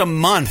 Almost a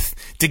month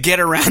to get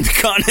around the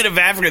continent of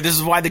Africa. This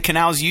is why the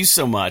canal is used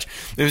so much.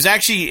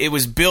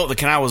 The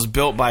canal was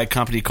built by a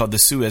company called the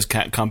Suez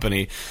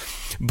Company.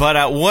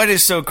 But what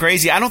is so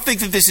crazy, I don't think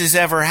that this has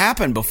ever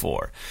happened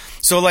before.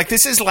 So, like,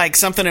 this is, like,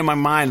 something in my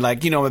mind,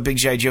 like, I'm a big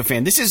G.I. Joe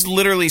fan. This is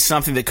literally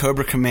something that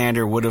Cobra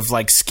Commander would have,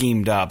 like,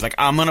 schemed up. Like,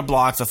 I'm going to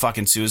block the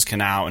fucking Suez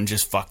Canal and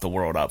just fuck the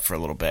world up for a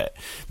little bit.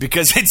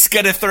 Because it's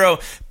going to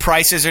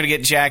prices are going to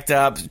get jacked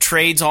up.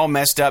 Trade's all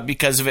messed up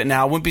because of it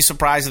now. Wouldn't be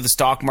surprised if the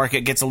stock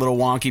market gets a little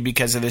wonky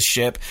because of this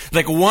ship.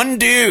 Like, one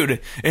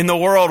dude in the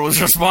world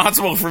was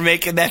responsible for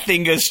making that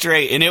thing go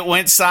straight, and it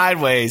went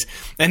sideways.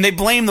 And they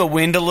blame the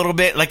wind a little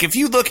bit. Like, if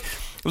you look...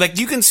 Like,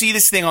 you can see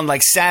this thing on,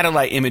 like,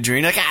 satellite imagery,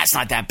 and you're like, it's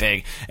not that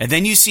big. And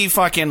then you see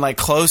fucking, like,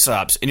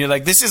 close-ups, and you're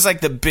like, this is,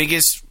 like, the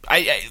biggest...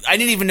 I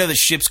didn't even know the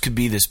ships could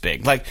be this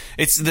big. Like,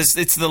 it's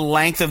the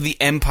length of the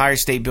Empire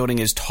State Building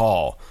is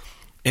tall.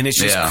 And it's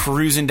just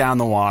cruising down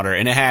the water,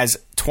 and it has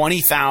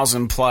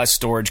 20,000 plus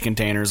storage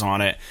containers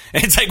on it.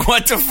 And it's like,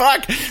 what the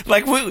fuck?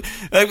 Like,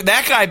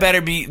 that guy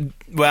better be...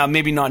 Well,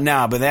 maybe not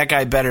now, but that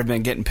guy better have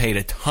been getting paid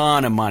a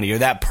ton of money, or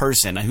that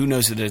person. Who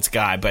knows that it's a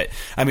guy? But,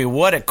 I mean,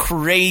 what a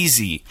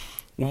crazy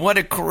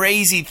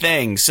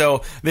thing.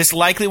 So this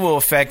likely will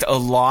affect a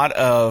lot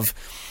of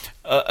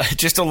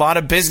just a lot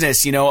of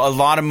business, a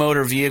lot of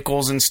motor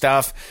vehicles and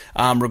stuff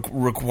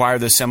require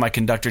the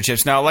semiconductor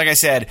chips. Now, like I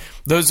said,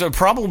 those are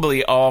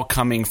probably all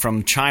coming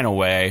from China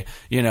way,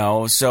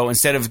 so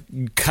instead of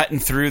cutting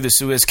through the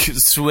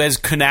Suez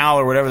Canal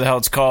or whatever the hell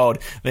it's called,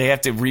 they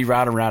have to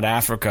reroute around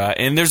Africa.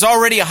 And there's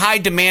already a high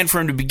demand for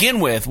them to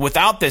begin with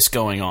without this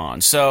going on.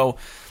 So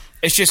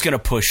it's just going to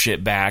push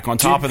shit back on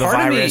top of the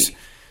virus.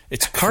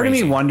 It's crazy. Part of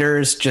me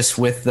wonders, just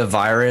with the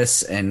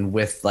virus and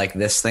with like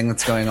this thing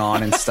that's going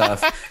on and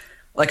stuff,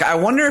 like I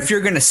wonder if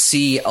you're going to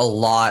see a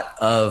lot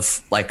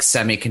of like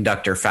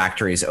semiconductor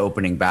factories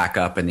opening back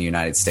up in the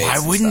United States.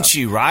 Why wouldn't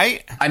you,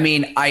 right? I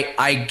mean,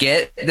 I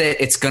get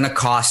that it's going to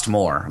cost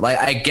more. Like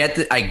I get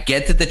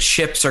that the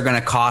chips are going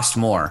to cost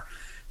more,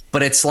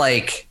 but it's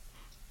like,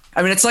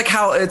 I mean, it's like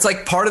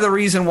part of the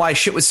reason why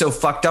shit was so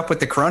fucked up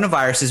with the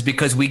coronavirus is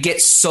because we get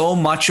so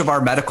much of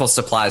our medical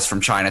supplies from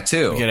China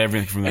too. We get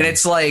everything from there. And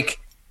it's like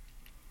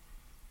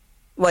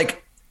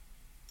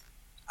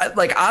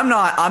I'm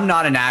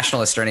not a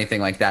nationalist or anything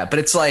like that, but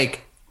it's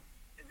like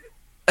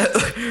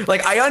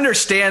I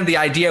understand the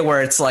idea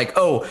where it's like,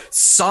 oh,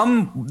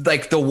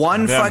 the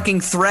one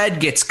fucking thread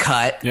gets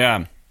cut.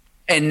 Yeah.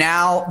 And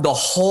now the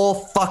whole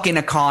fucking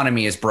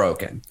economy is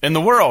broken. In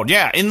the world,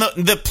 yeah. In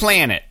the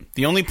planet.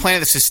 The only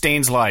planet that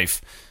sustains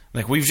life.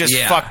 Like, we've just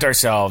fucked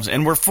ourselves.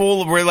 And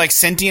we're like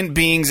sentient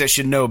beings that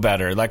should know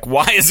better. Like,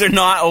 why is there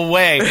not a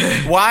way?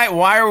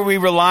 Why are we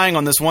relying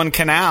on this one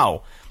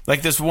canal?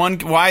 Like,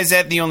 why is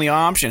that the only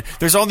option?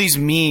 There's all these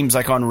memes,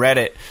 like, on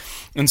Reddit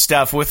and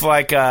stuff with,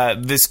 like,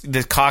 this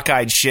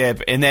cockeyed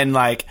ship. And then,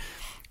 like...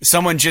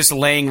 someone just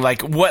laying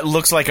like what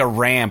looks like a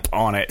ramp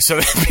on it so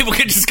that people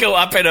can just go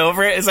up and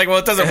over it. It's like, well,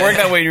 it doesn't work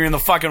that way when you're in the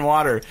fucking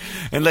water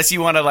unless you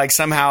want to like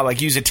somehow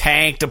like use a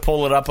tank to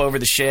pull it up over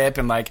the ship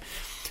and like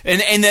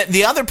and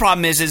the other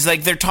problem is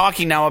like they're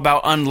talking now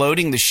about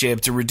unloading the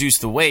ship to reduce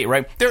the weight,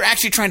 right? They're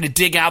actually trying to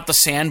dig out the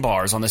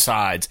sandbars on the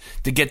sides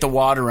to get the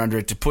water under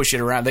it to push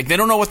it around. Like they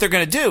don't know what they're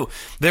going to do.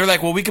 They're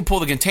like, well, we could pull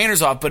the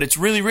containers off, but it's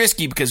really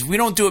risky because if we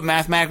don't do it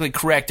mathematically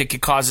correct, it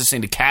could cause this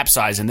thing to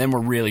capsize and then we're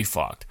really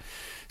fucked.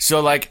 So,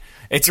 like,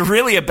 it's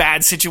really a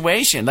bad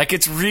situation. Like,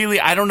 it's really,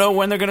 I don't know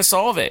when they're going to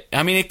solve it.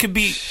 I mean, it could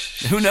be,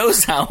 who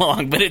knows how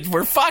long, but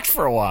we're fucked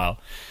for a while.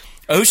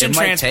 Ocean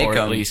transport,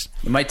 at least.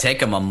 It might take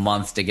them a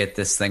month to get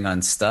this thing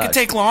unstuck. It could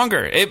take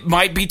longer. It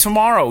might be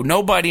tomorrow.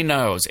 Nobody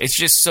knows. It's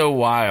just so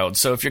wild.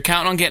 So if you're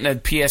counting on getting a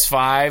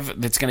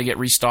PS5 that's going to get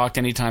restocked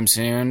anytime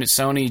soon,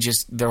 Sony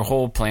their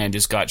whole plan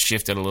just got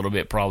shifted a little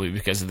bit probably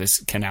because of this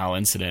canal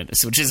incident,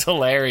 which is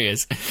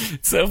hilarious.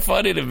 It's so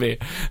funny to me.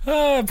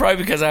 Probably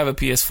because I have a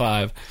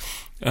PS5.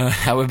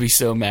 I would be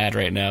so mad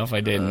right now if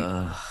I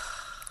didn't.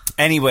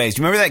 Anyways,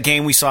 do you remember that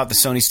game we saw at the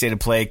Sony State of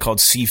Play called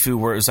Sifu,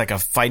 where it was like a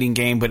fighting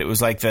game, but it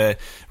was like the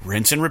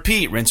rinse and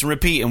repeat,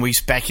 and we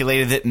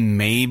speculated that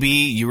maybe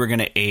you were going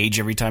to age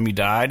every time you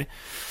died?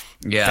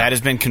 Yeah. That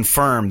has been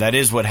confirmed. That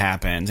is what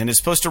happens. And it's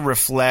supposed to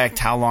reflect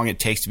how long it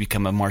takes to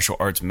become a martial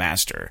arts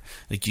master.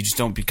 Like, you just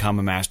don't become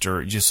a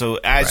master. Just so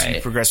as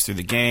you progress through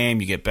the game,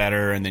 you get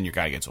better, and then your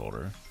guy gets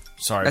older.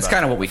 Sorry That's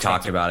kind of what we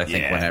talked about, I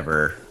think,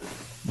 whenever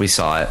we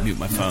saw it. Mute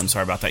my phone.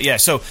 Sorry about that. Yeah,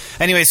 so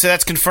anyway, so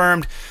that's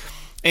confirmed.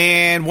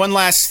 And one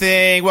last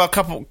thing, well,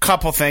 a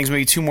couple things,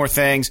 maybe two more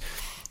things,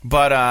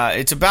 but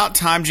it's about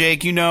time,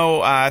 Jake.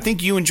 I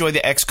think you enjoy the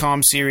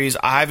XCOM series.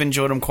 I've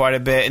enjoyed them quite a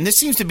bit, and this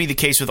seems to be the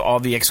case with all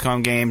the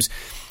XCOM games.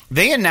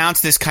 They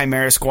announced this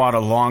Chimera Squad a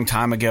long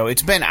time ago.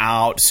 It's been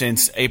out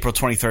since April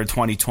 23rd,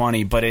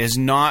 2020, but it has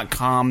not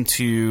come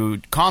to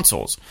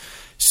consoles.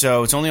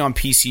 So it's only on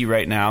PC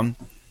right now,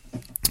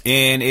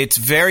 and it's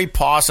very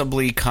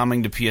possibly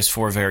coming to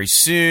PS4 very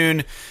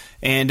soon.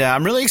 And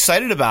I'm really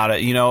excited about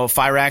it.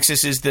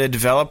 Firaxis is the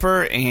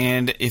developer,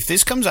 and if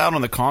this comes out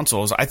on the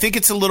consoles, I think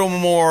it's a little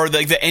more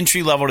like the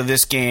entry level to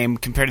this game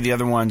compared to the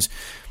other ones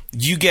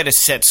you get a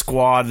set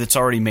squad that's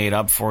already made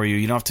up for you.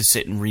 You don't have to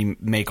sit and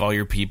remake all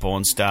your people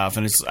and stuff.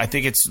 And I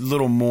think it's a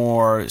little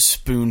more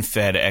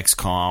spoon-fed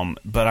XCOM,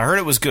 but I heard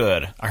it was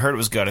good. I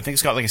think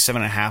it's got like a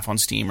 7.5 on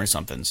Steam or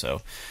something.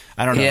 So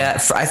I don't know. Yeah,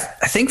 I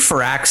think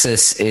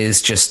Firaxis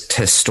is just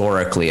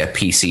historically a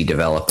PC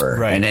developer,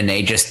 right? And then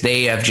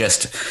they have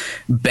just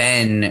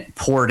been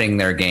porting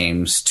their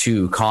games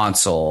to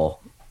console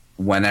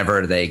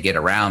whenever they get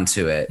around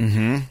to it.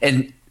 Mm-hmm.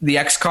 And the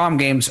XCOM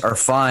games are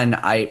fun.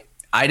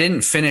 I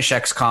didn't finish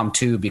XCOM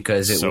 2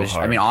 because it was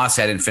hard. I mean,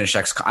 honestly, I didn't finish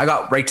XCOM. I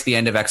got right to the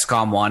end of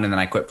XCOM 1 and then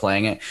I quit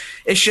playing it.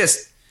 It's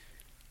just,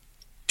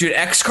 dude,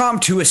 XCOM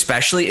 2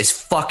 especially is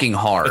fucking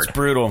hard. It's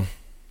brutal.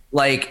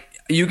 Like,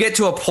 you get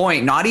to a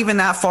point not even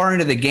that far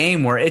into the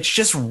game where it's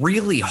just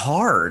really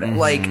hard. Mm-hmm.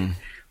 Like,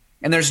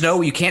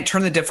 and you can't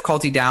turn the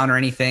difficulty down or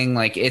anything.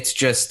 Like, it's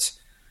just,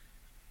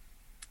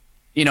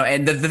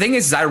 and the thing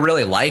is I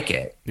really like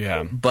it.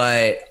 Yeah.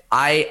 But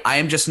I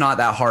am just not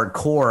that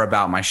hardcore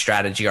about my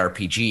strategy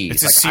RPGs.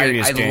 It's a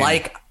serious game.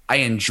 I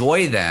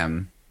enjoy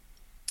them,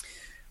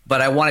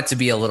 but I want it to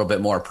be a little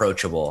bit more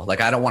approachable.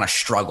 Like, I don't want to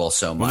struggle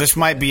so much. Well, this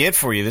might be it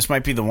for you. This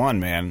might be the one,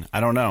 man.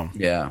 I don't know.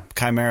 Yeah.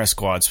 Chimera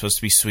Squad's supposed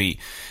to be sweet.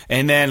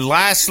 And then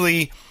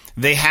lastly,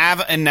 they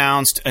have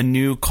announced a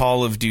new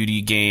Call of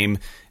Duty game.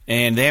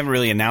 And they haven't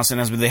really announced it,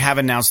 but they have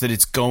announced that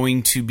it's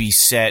going to be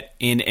set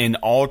in an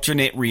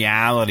alternate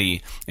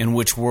reality in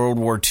which World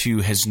War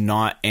II has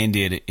not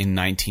ended in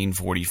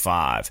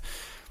 1945.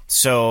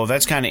 So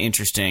that's kind of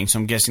interesting. So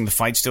I'm guessing the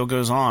fight still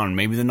goes on.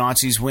 Maybe the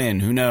Nazis win.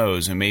 Who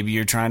knows? And maybe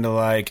you're trying to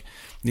like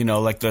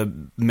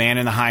the Man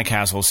in the High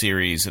Castle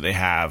series that they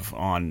have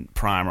on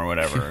Prime or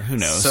whatever. Who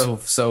knows? So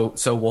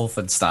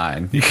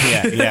Wolfenstein.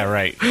 Yeah,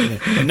 right.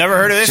 I've never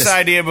heard of this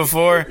idea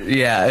before.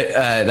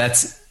 Yeah,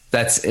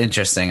 That's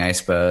interesting, I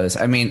suppose.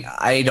 I mean,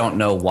 I don't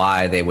know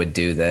why they would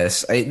do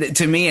this.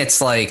 To me,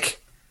 it's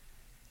like,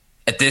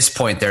 at this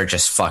point, they're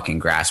just fucking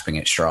grasping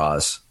at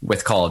straws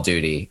with Call of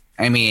Duty.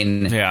 I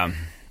mean... Yeah.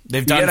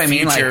 They've done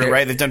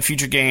right? They've done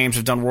future games.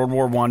 They've done World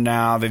War I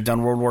now. They've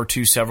done World War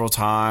II several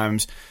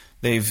times.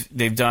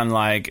 They've done,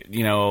 like,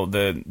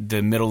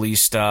 the Middle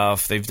East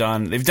stuff. They've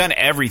done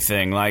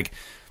everything. Like,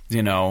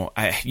 you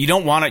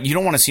don't want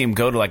to see them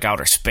go to, like,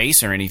 outer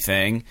space or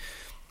anything.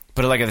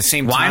 But like at the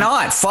same time, why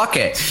not? Fuck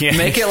it. Yeah,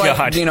 make it like,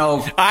 I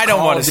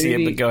don't want to see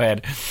it, but go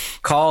ahead.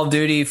 Call of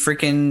Duty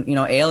freaking,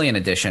 Alien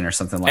Edition or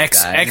something like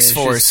that.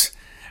 X-Force.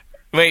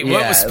 Wait,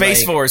 what was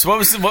Space Force? What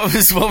was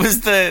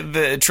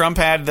the Trump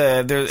had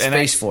the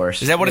Space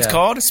Force? Is that what it's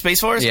called?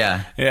 Space Force?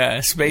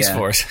 Yeah. Space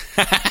Force.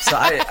 So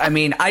I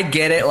mean, I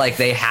get it. Like,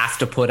 they have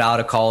to put out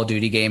a Call of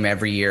Duty game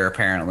every year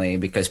apparently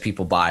because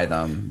people buy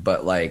them.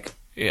 But like,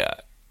 yeah,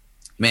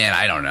 man,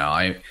 I don't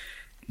know.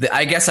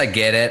 I guess I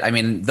get it. I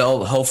mean,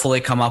 they'll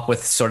hopefully come up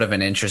with sort of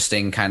an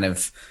interesting kind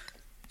of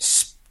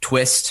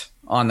twist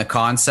on the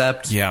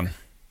concept. Yeah.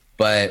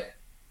 But,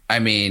 I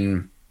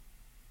mean,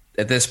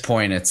 at this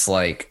point, it's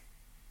like,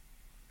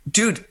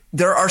 dude,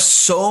 there are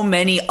so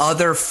many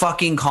other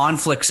fucking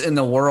conflicts in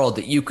the world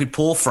that you could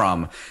pull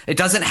from. It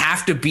doesn't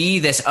have to be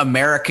this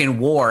American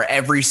war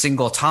every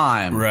single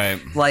time.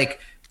 Right. Like,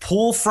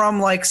 pull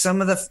from like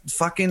some of the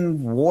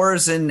fucking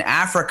wars in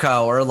Africa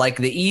or like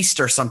the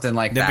East or something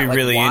like that. That'd be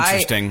really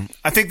interesting.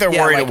 I think they're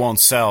worried it won't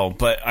sell,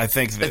 but I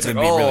think that'd be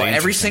really interesting.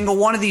 Every single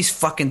one of these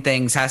fucking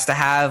things has to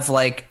have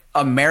like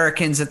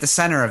Americans at the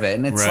center of it.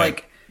 And it's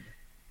like,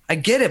 I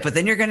get it, but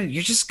then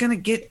you're just gonna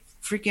get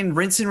freaking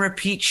rinse and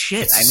repeat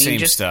shit. It's the same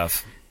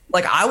stuff.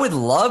 Like, I would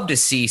love to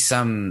see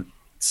some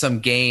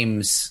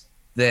games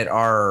that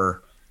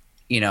are,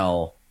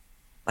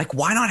 like,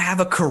 why not have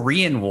a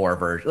Korean War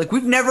version? Like,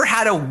 we've never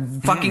had a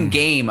fucking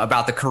game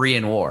about the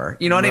Korean War.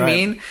 You know what I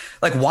mean?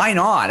 Like, why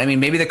not? I mean,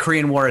 maybe the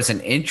Korean War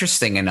isn't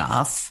interesting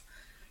enough,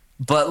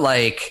 but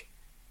like,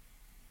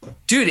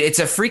 dude, it's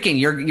a freaking,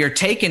 you're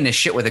taking this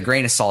shit with a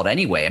grain of salt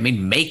anyway. I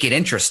mean, make it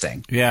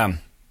interesting. Yeah.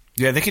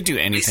 Yeah, they could do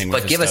anything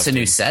with this, but give us a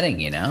new setting,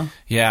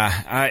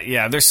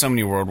 Yeah, there's so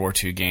many World War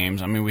II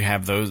games. I mean, we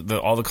have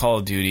all the Call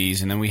of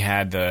Duties, and then we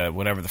had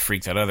whatever the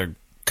freak that other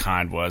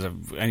kind was. I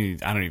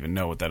don't even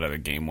know what that other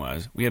game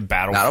was. We had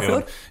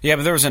Battlefield? Yeah,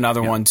 but there was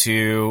another one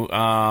too. You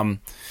talking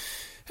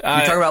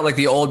about like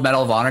the old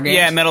Medal of Honor games?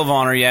 Yeah, Medal of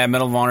Honor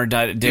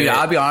Dude,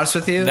 I'll be honest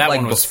with you. That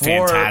like, one was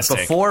fantastic.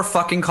 Before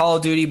fucking Call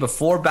of Duty,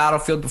 before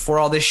Battlefield, before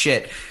all this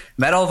shit,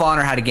 Medal of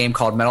Honor had a game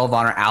called Medal of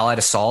Honor Allied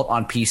Assault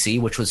on PC,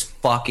 which was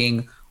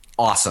fucking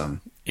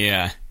awesome.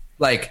 Yeah.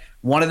 Like,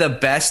 one of the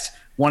best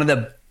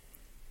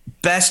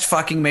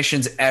fucking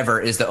missions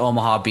ever is the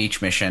Omaha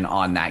Beach mission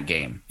on that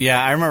game.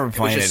 Yeah, I remember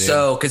playing it.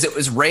 Because it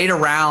was right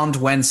around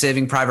when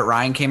Saving Private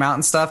Ryan came out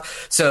and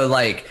stuff. So,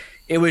 like,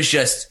 it was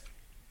just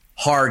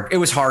hard. It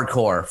was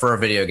hardcore for a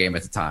video game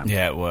at the time.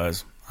 Yeah, it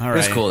was. All right. It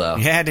was cool, though.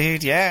 Yeah,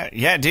 dude. Yeah,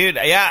 dude.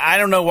 Yeah, I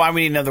don't know why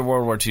we need another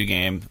World War II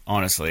game,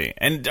 honestly.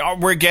 And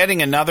we're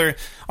getting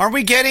aren't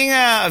we getting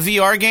a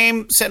VR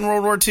game set in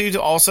World War II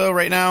also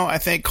right now? I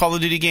think Call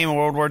of Duty game in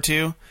World War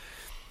II.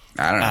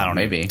 I don't know.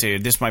 Maybe.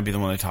 Dude, this might be the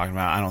one they're talking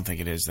about. I don't think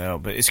it is, though,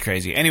 but it's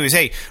crazy. Anyways,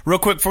 hey, real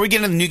quick, before we get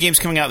into the new games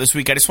coming out this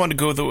week, I just wanted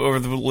to go over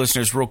the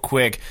listeners real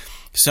quick.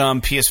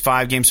 Some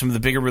PS5 games, some of the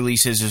bigger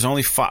releases. There's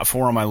only 4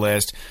 on my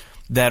list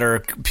that are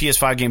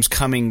PS5 games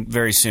coming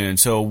very soon.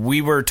 So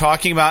we were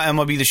talking about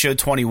MLB The Show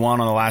 21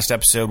 on the last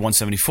episode,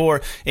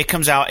 174. It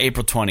comes out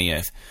April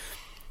 20th.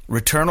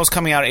 Returnal's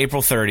coming out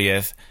April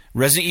 30th.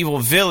 Resident Evil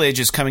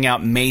Village is coming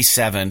out May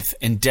 7th,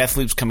 and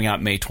Deathloop's coming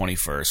out May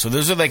 21st. So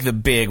those are like the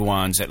big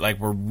ones that like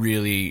we're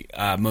really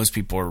most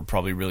people are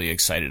probably really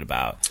excited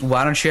about.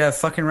 Why don't you have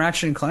fucking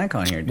Ratchet and Clank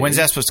on here, dude? When's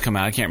that supposed to come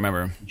out? I can't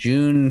remember.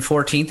 June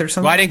 14th or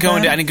something. Well, I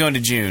didn't go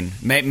into June.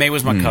 May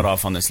was my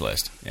cutoff on this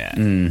list. Yeah,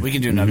 we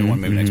can do another one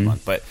maybe next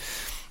month, but.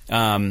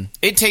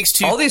 It Takes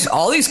Two. All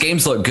these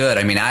games look good.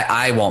 I mean,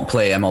 I won't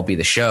play MLB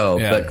The Show,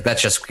 but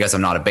that's just because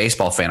I'm not a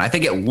baseball fan. I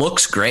think it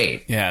looks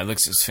great. Yeah, it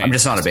looks fantastic. I'm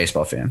just not a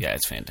baseball fan. Yeah,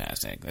 it's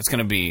fantastic. It's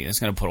gonna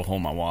put a hole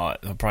in my wallet.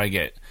 I'll probably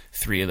get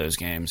 3 of those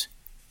games.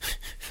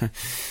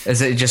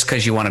 Is it just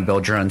because you want to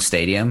build your own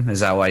stadium? Is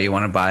that why you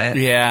want to buy it?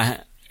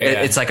 Yeah.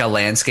 It's like a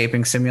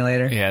landscaping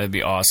simulator. Yeah, that'd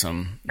be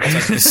awesome. It's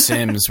like The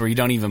Sims, where you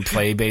don't even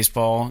play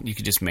baseball. You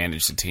could just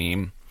manage the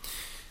team.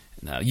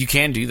 No, you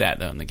can do that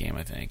though in the game,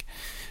 I think.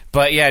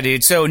 But yeah,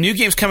 dude. So new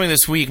games coming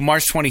this week,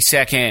 March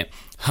 22nd.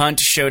 Hunt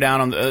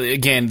Showdown.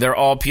 Again, they're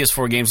all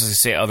PS4 games, as I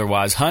say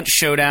otherwise. Hunt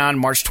Showdown,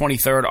 March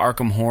 23rd.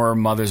 Arkham Horror,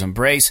 Mother's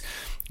Embrace.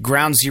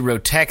 Ground Zero,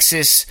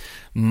 Texas.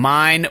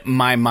 Mine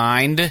My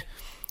Mind.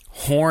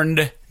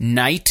 Horned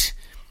Night.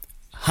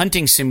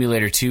 Hunting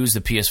Simulator 2 is the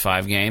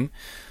PS5 game.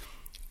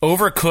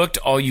 Overcooked,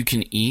 All You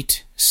Can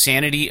Eat.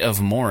 Sanity of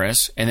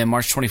Morris. And then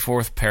March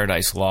 24th,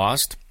 Paradise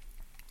Lost,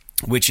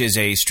 which is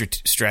a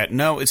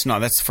no, it's not.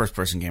 That's the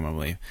first-person game, I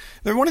believe.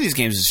 One of these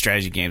games is a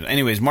strategy game.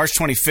 Anyways, March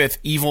 25th,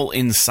 Evil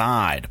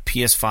Inside,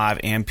 PS5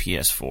 and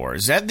PS4.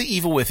 Is that the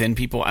Evil Within,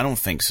 people? I don't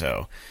think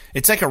so.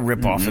 It's like a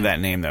rip-off of that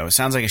name, though. It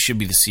sounds like it should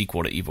be the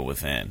sequel to Evil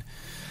Within.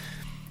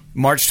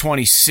 March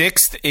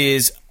 26th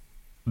is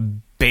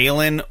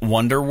Balan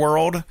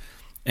Wonderworld,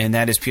 and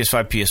that is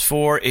PS5,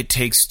 PS4. It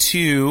Takes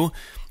Two,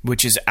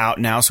 which is out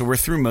now. So we're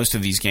through most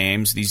of these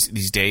games,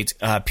 these dates.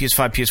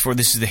 PS5, PS4,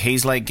 this is the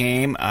Hazelight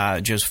game.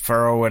 Joseph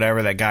Furrow,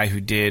 whatever, that guy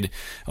who did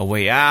A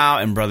Way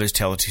Out and Brothers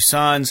Tale of Two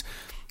Sons.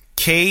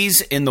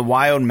 Kays in the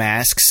Wild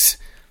Masks.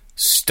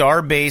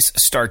 Starbase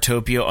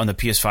Startopia on the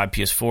PS5,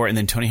 PS4. And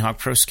then Tony Hawk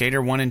Pro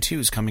Skater 1 and 2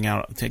 is coming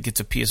out. I think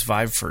it's a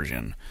PS5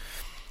 version.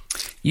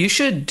 You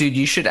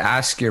should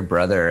ask your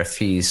brother if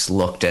he's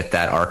looked at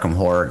that Arkham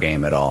Horror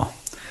game at all.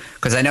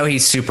 Because I know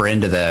he's super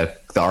into the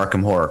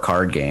Arkham Horror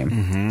card game.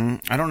 Mm-hmm.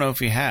 I don't know if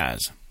he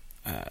has.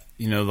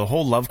 The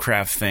whole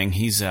Lovecraft thing,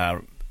 he's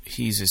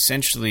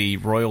essentially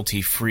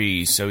royalty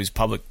free, so he's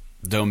public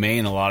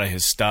domain, a lot of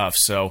his stuff.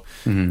 So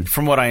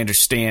from what I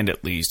understand,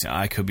 at least,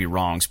 I could be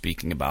wrong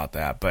speaking about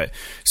that. But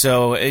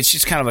so it's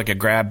just kind of like a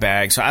grab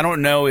bag. So I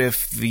don't know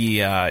if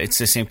it's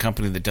the same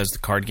company that does the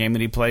card game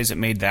that he plays that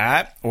made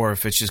that, or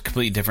if it's just a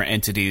completely different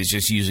entity that's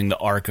just using the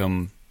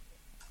Arkham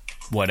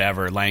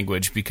whatever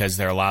language because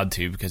they're allowed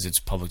to, because it's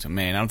public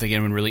domain. I don't think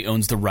anyone really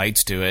owns the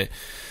rights to it.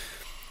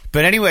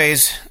 But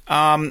anyways,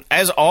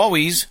 as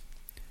always,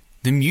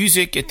 the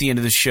music at the end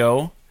of the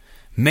show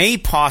may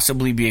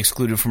possibly be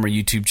excluded from our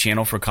YouTube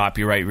channel for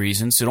copyright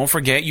reasons. So don't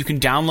forget, you can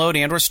download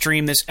and or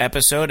stream this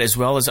episode as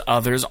well as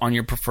others on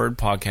your preferred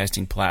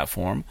podcasting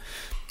platform.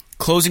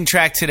 Closing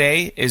track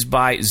today is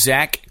by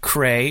Zach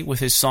Cray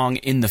with his song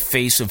In the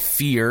Face of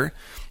Fear.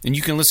 And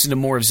you can listen to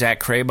more of Zach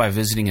Cray by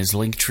visiting his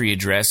Linktree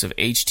address of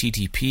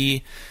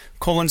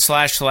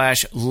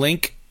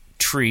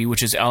http://linktree,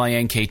 which is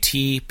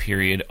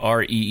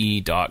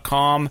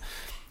linkt.ree.com.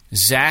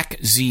 Zach,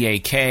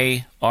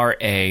 ZAKRAHE.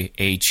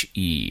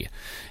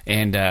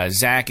 And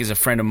Zach is a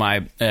friend of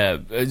mine.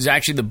 Is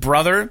actually the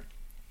brother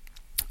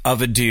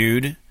of a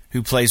dude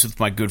who plays with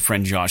my good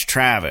friend Josh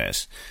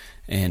Travis.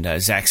 And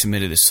Zach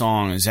submitted this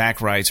song, and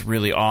Zach writes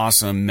really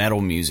awesome metal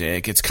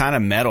music. It's kind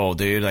of metal,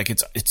 dude. Like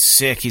it's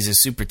sick. He's a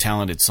super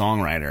talented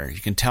songwriter.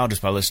 You can tell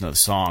just by listening to the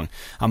song.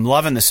 I'm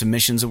loving the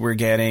submissions that we're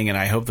getting, and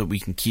I hope that we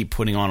can keep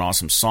putting on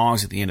awesome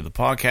songs at the end of the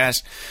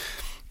podcast.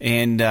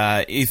 And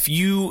if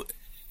you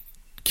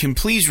can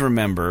please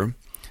remember,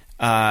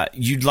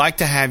 you'd like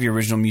to have your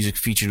original music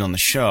featured on the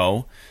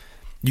show,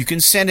 you can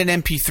send an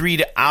MP3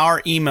 to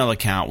our email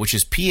account, which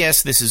is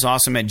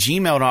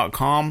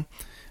psthisisawesome@gmail.com.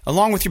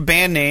 along with your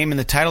band name and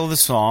the title of the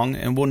song,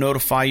 and we'll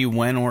notify you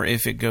when or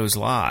if it goes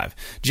live.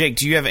 Jake,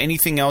 do you have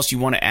anything else you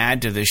want to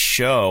add to this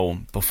show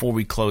before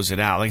we close it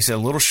out? Like I said, a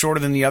little shorter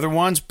than the other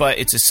ones, but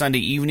it's a Sunday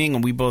evening,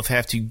 and we both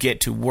have to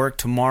get to work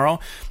tomorrow.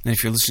 And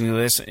if you're listening to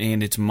this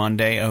and it's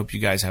Monday, I hope you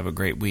guys have a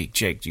great week.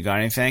 Jake, do you got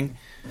anything?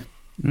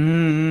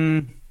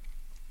 No,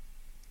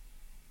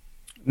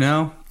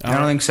 I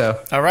don't think so.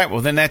 All right, well,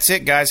 then that's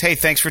it, guys. Hey,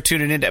 thanks for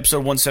tuning in to episode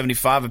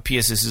 175 of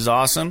PS This Is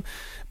Awesome.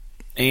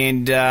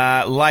 And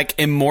like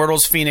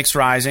Immortals Phoenix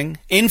Rising,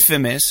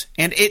 Infamous,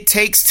 and It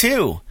Takes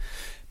Two.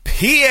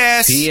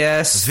 P.S.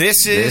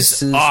 This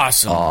is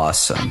awesome.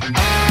 Awesome.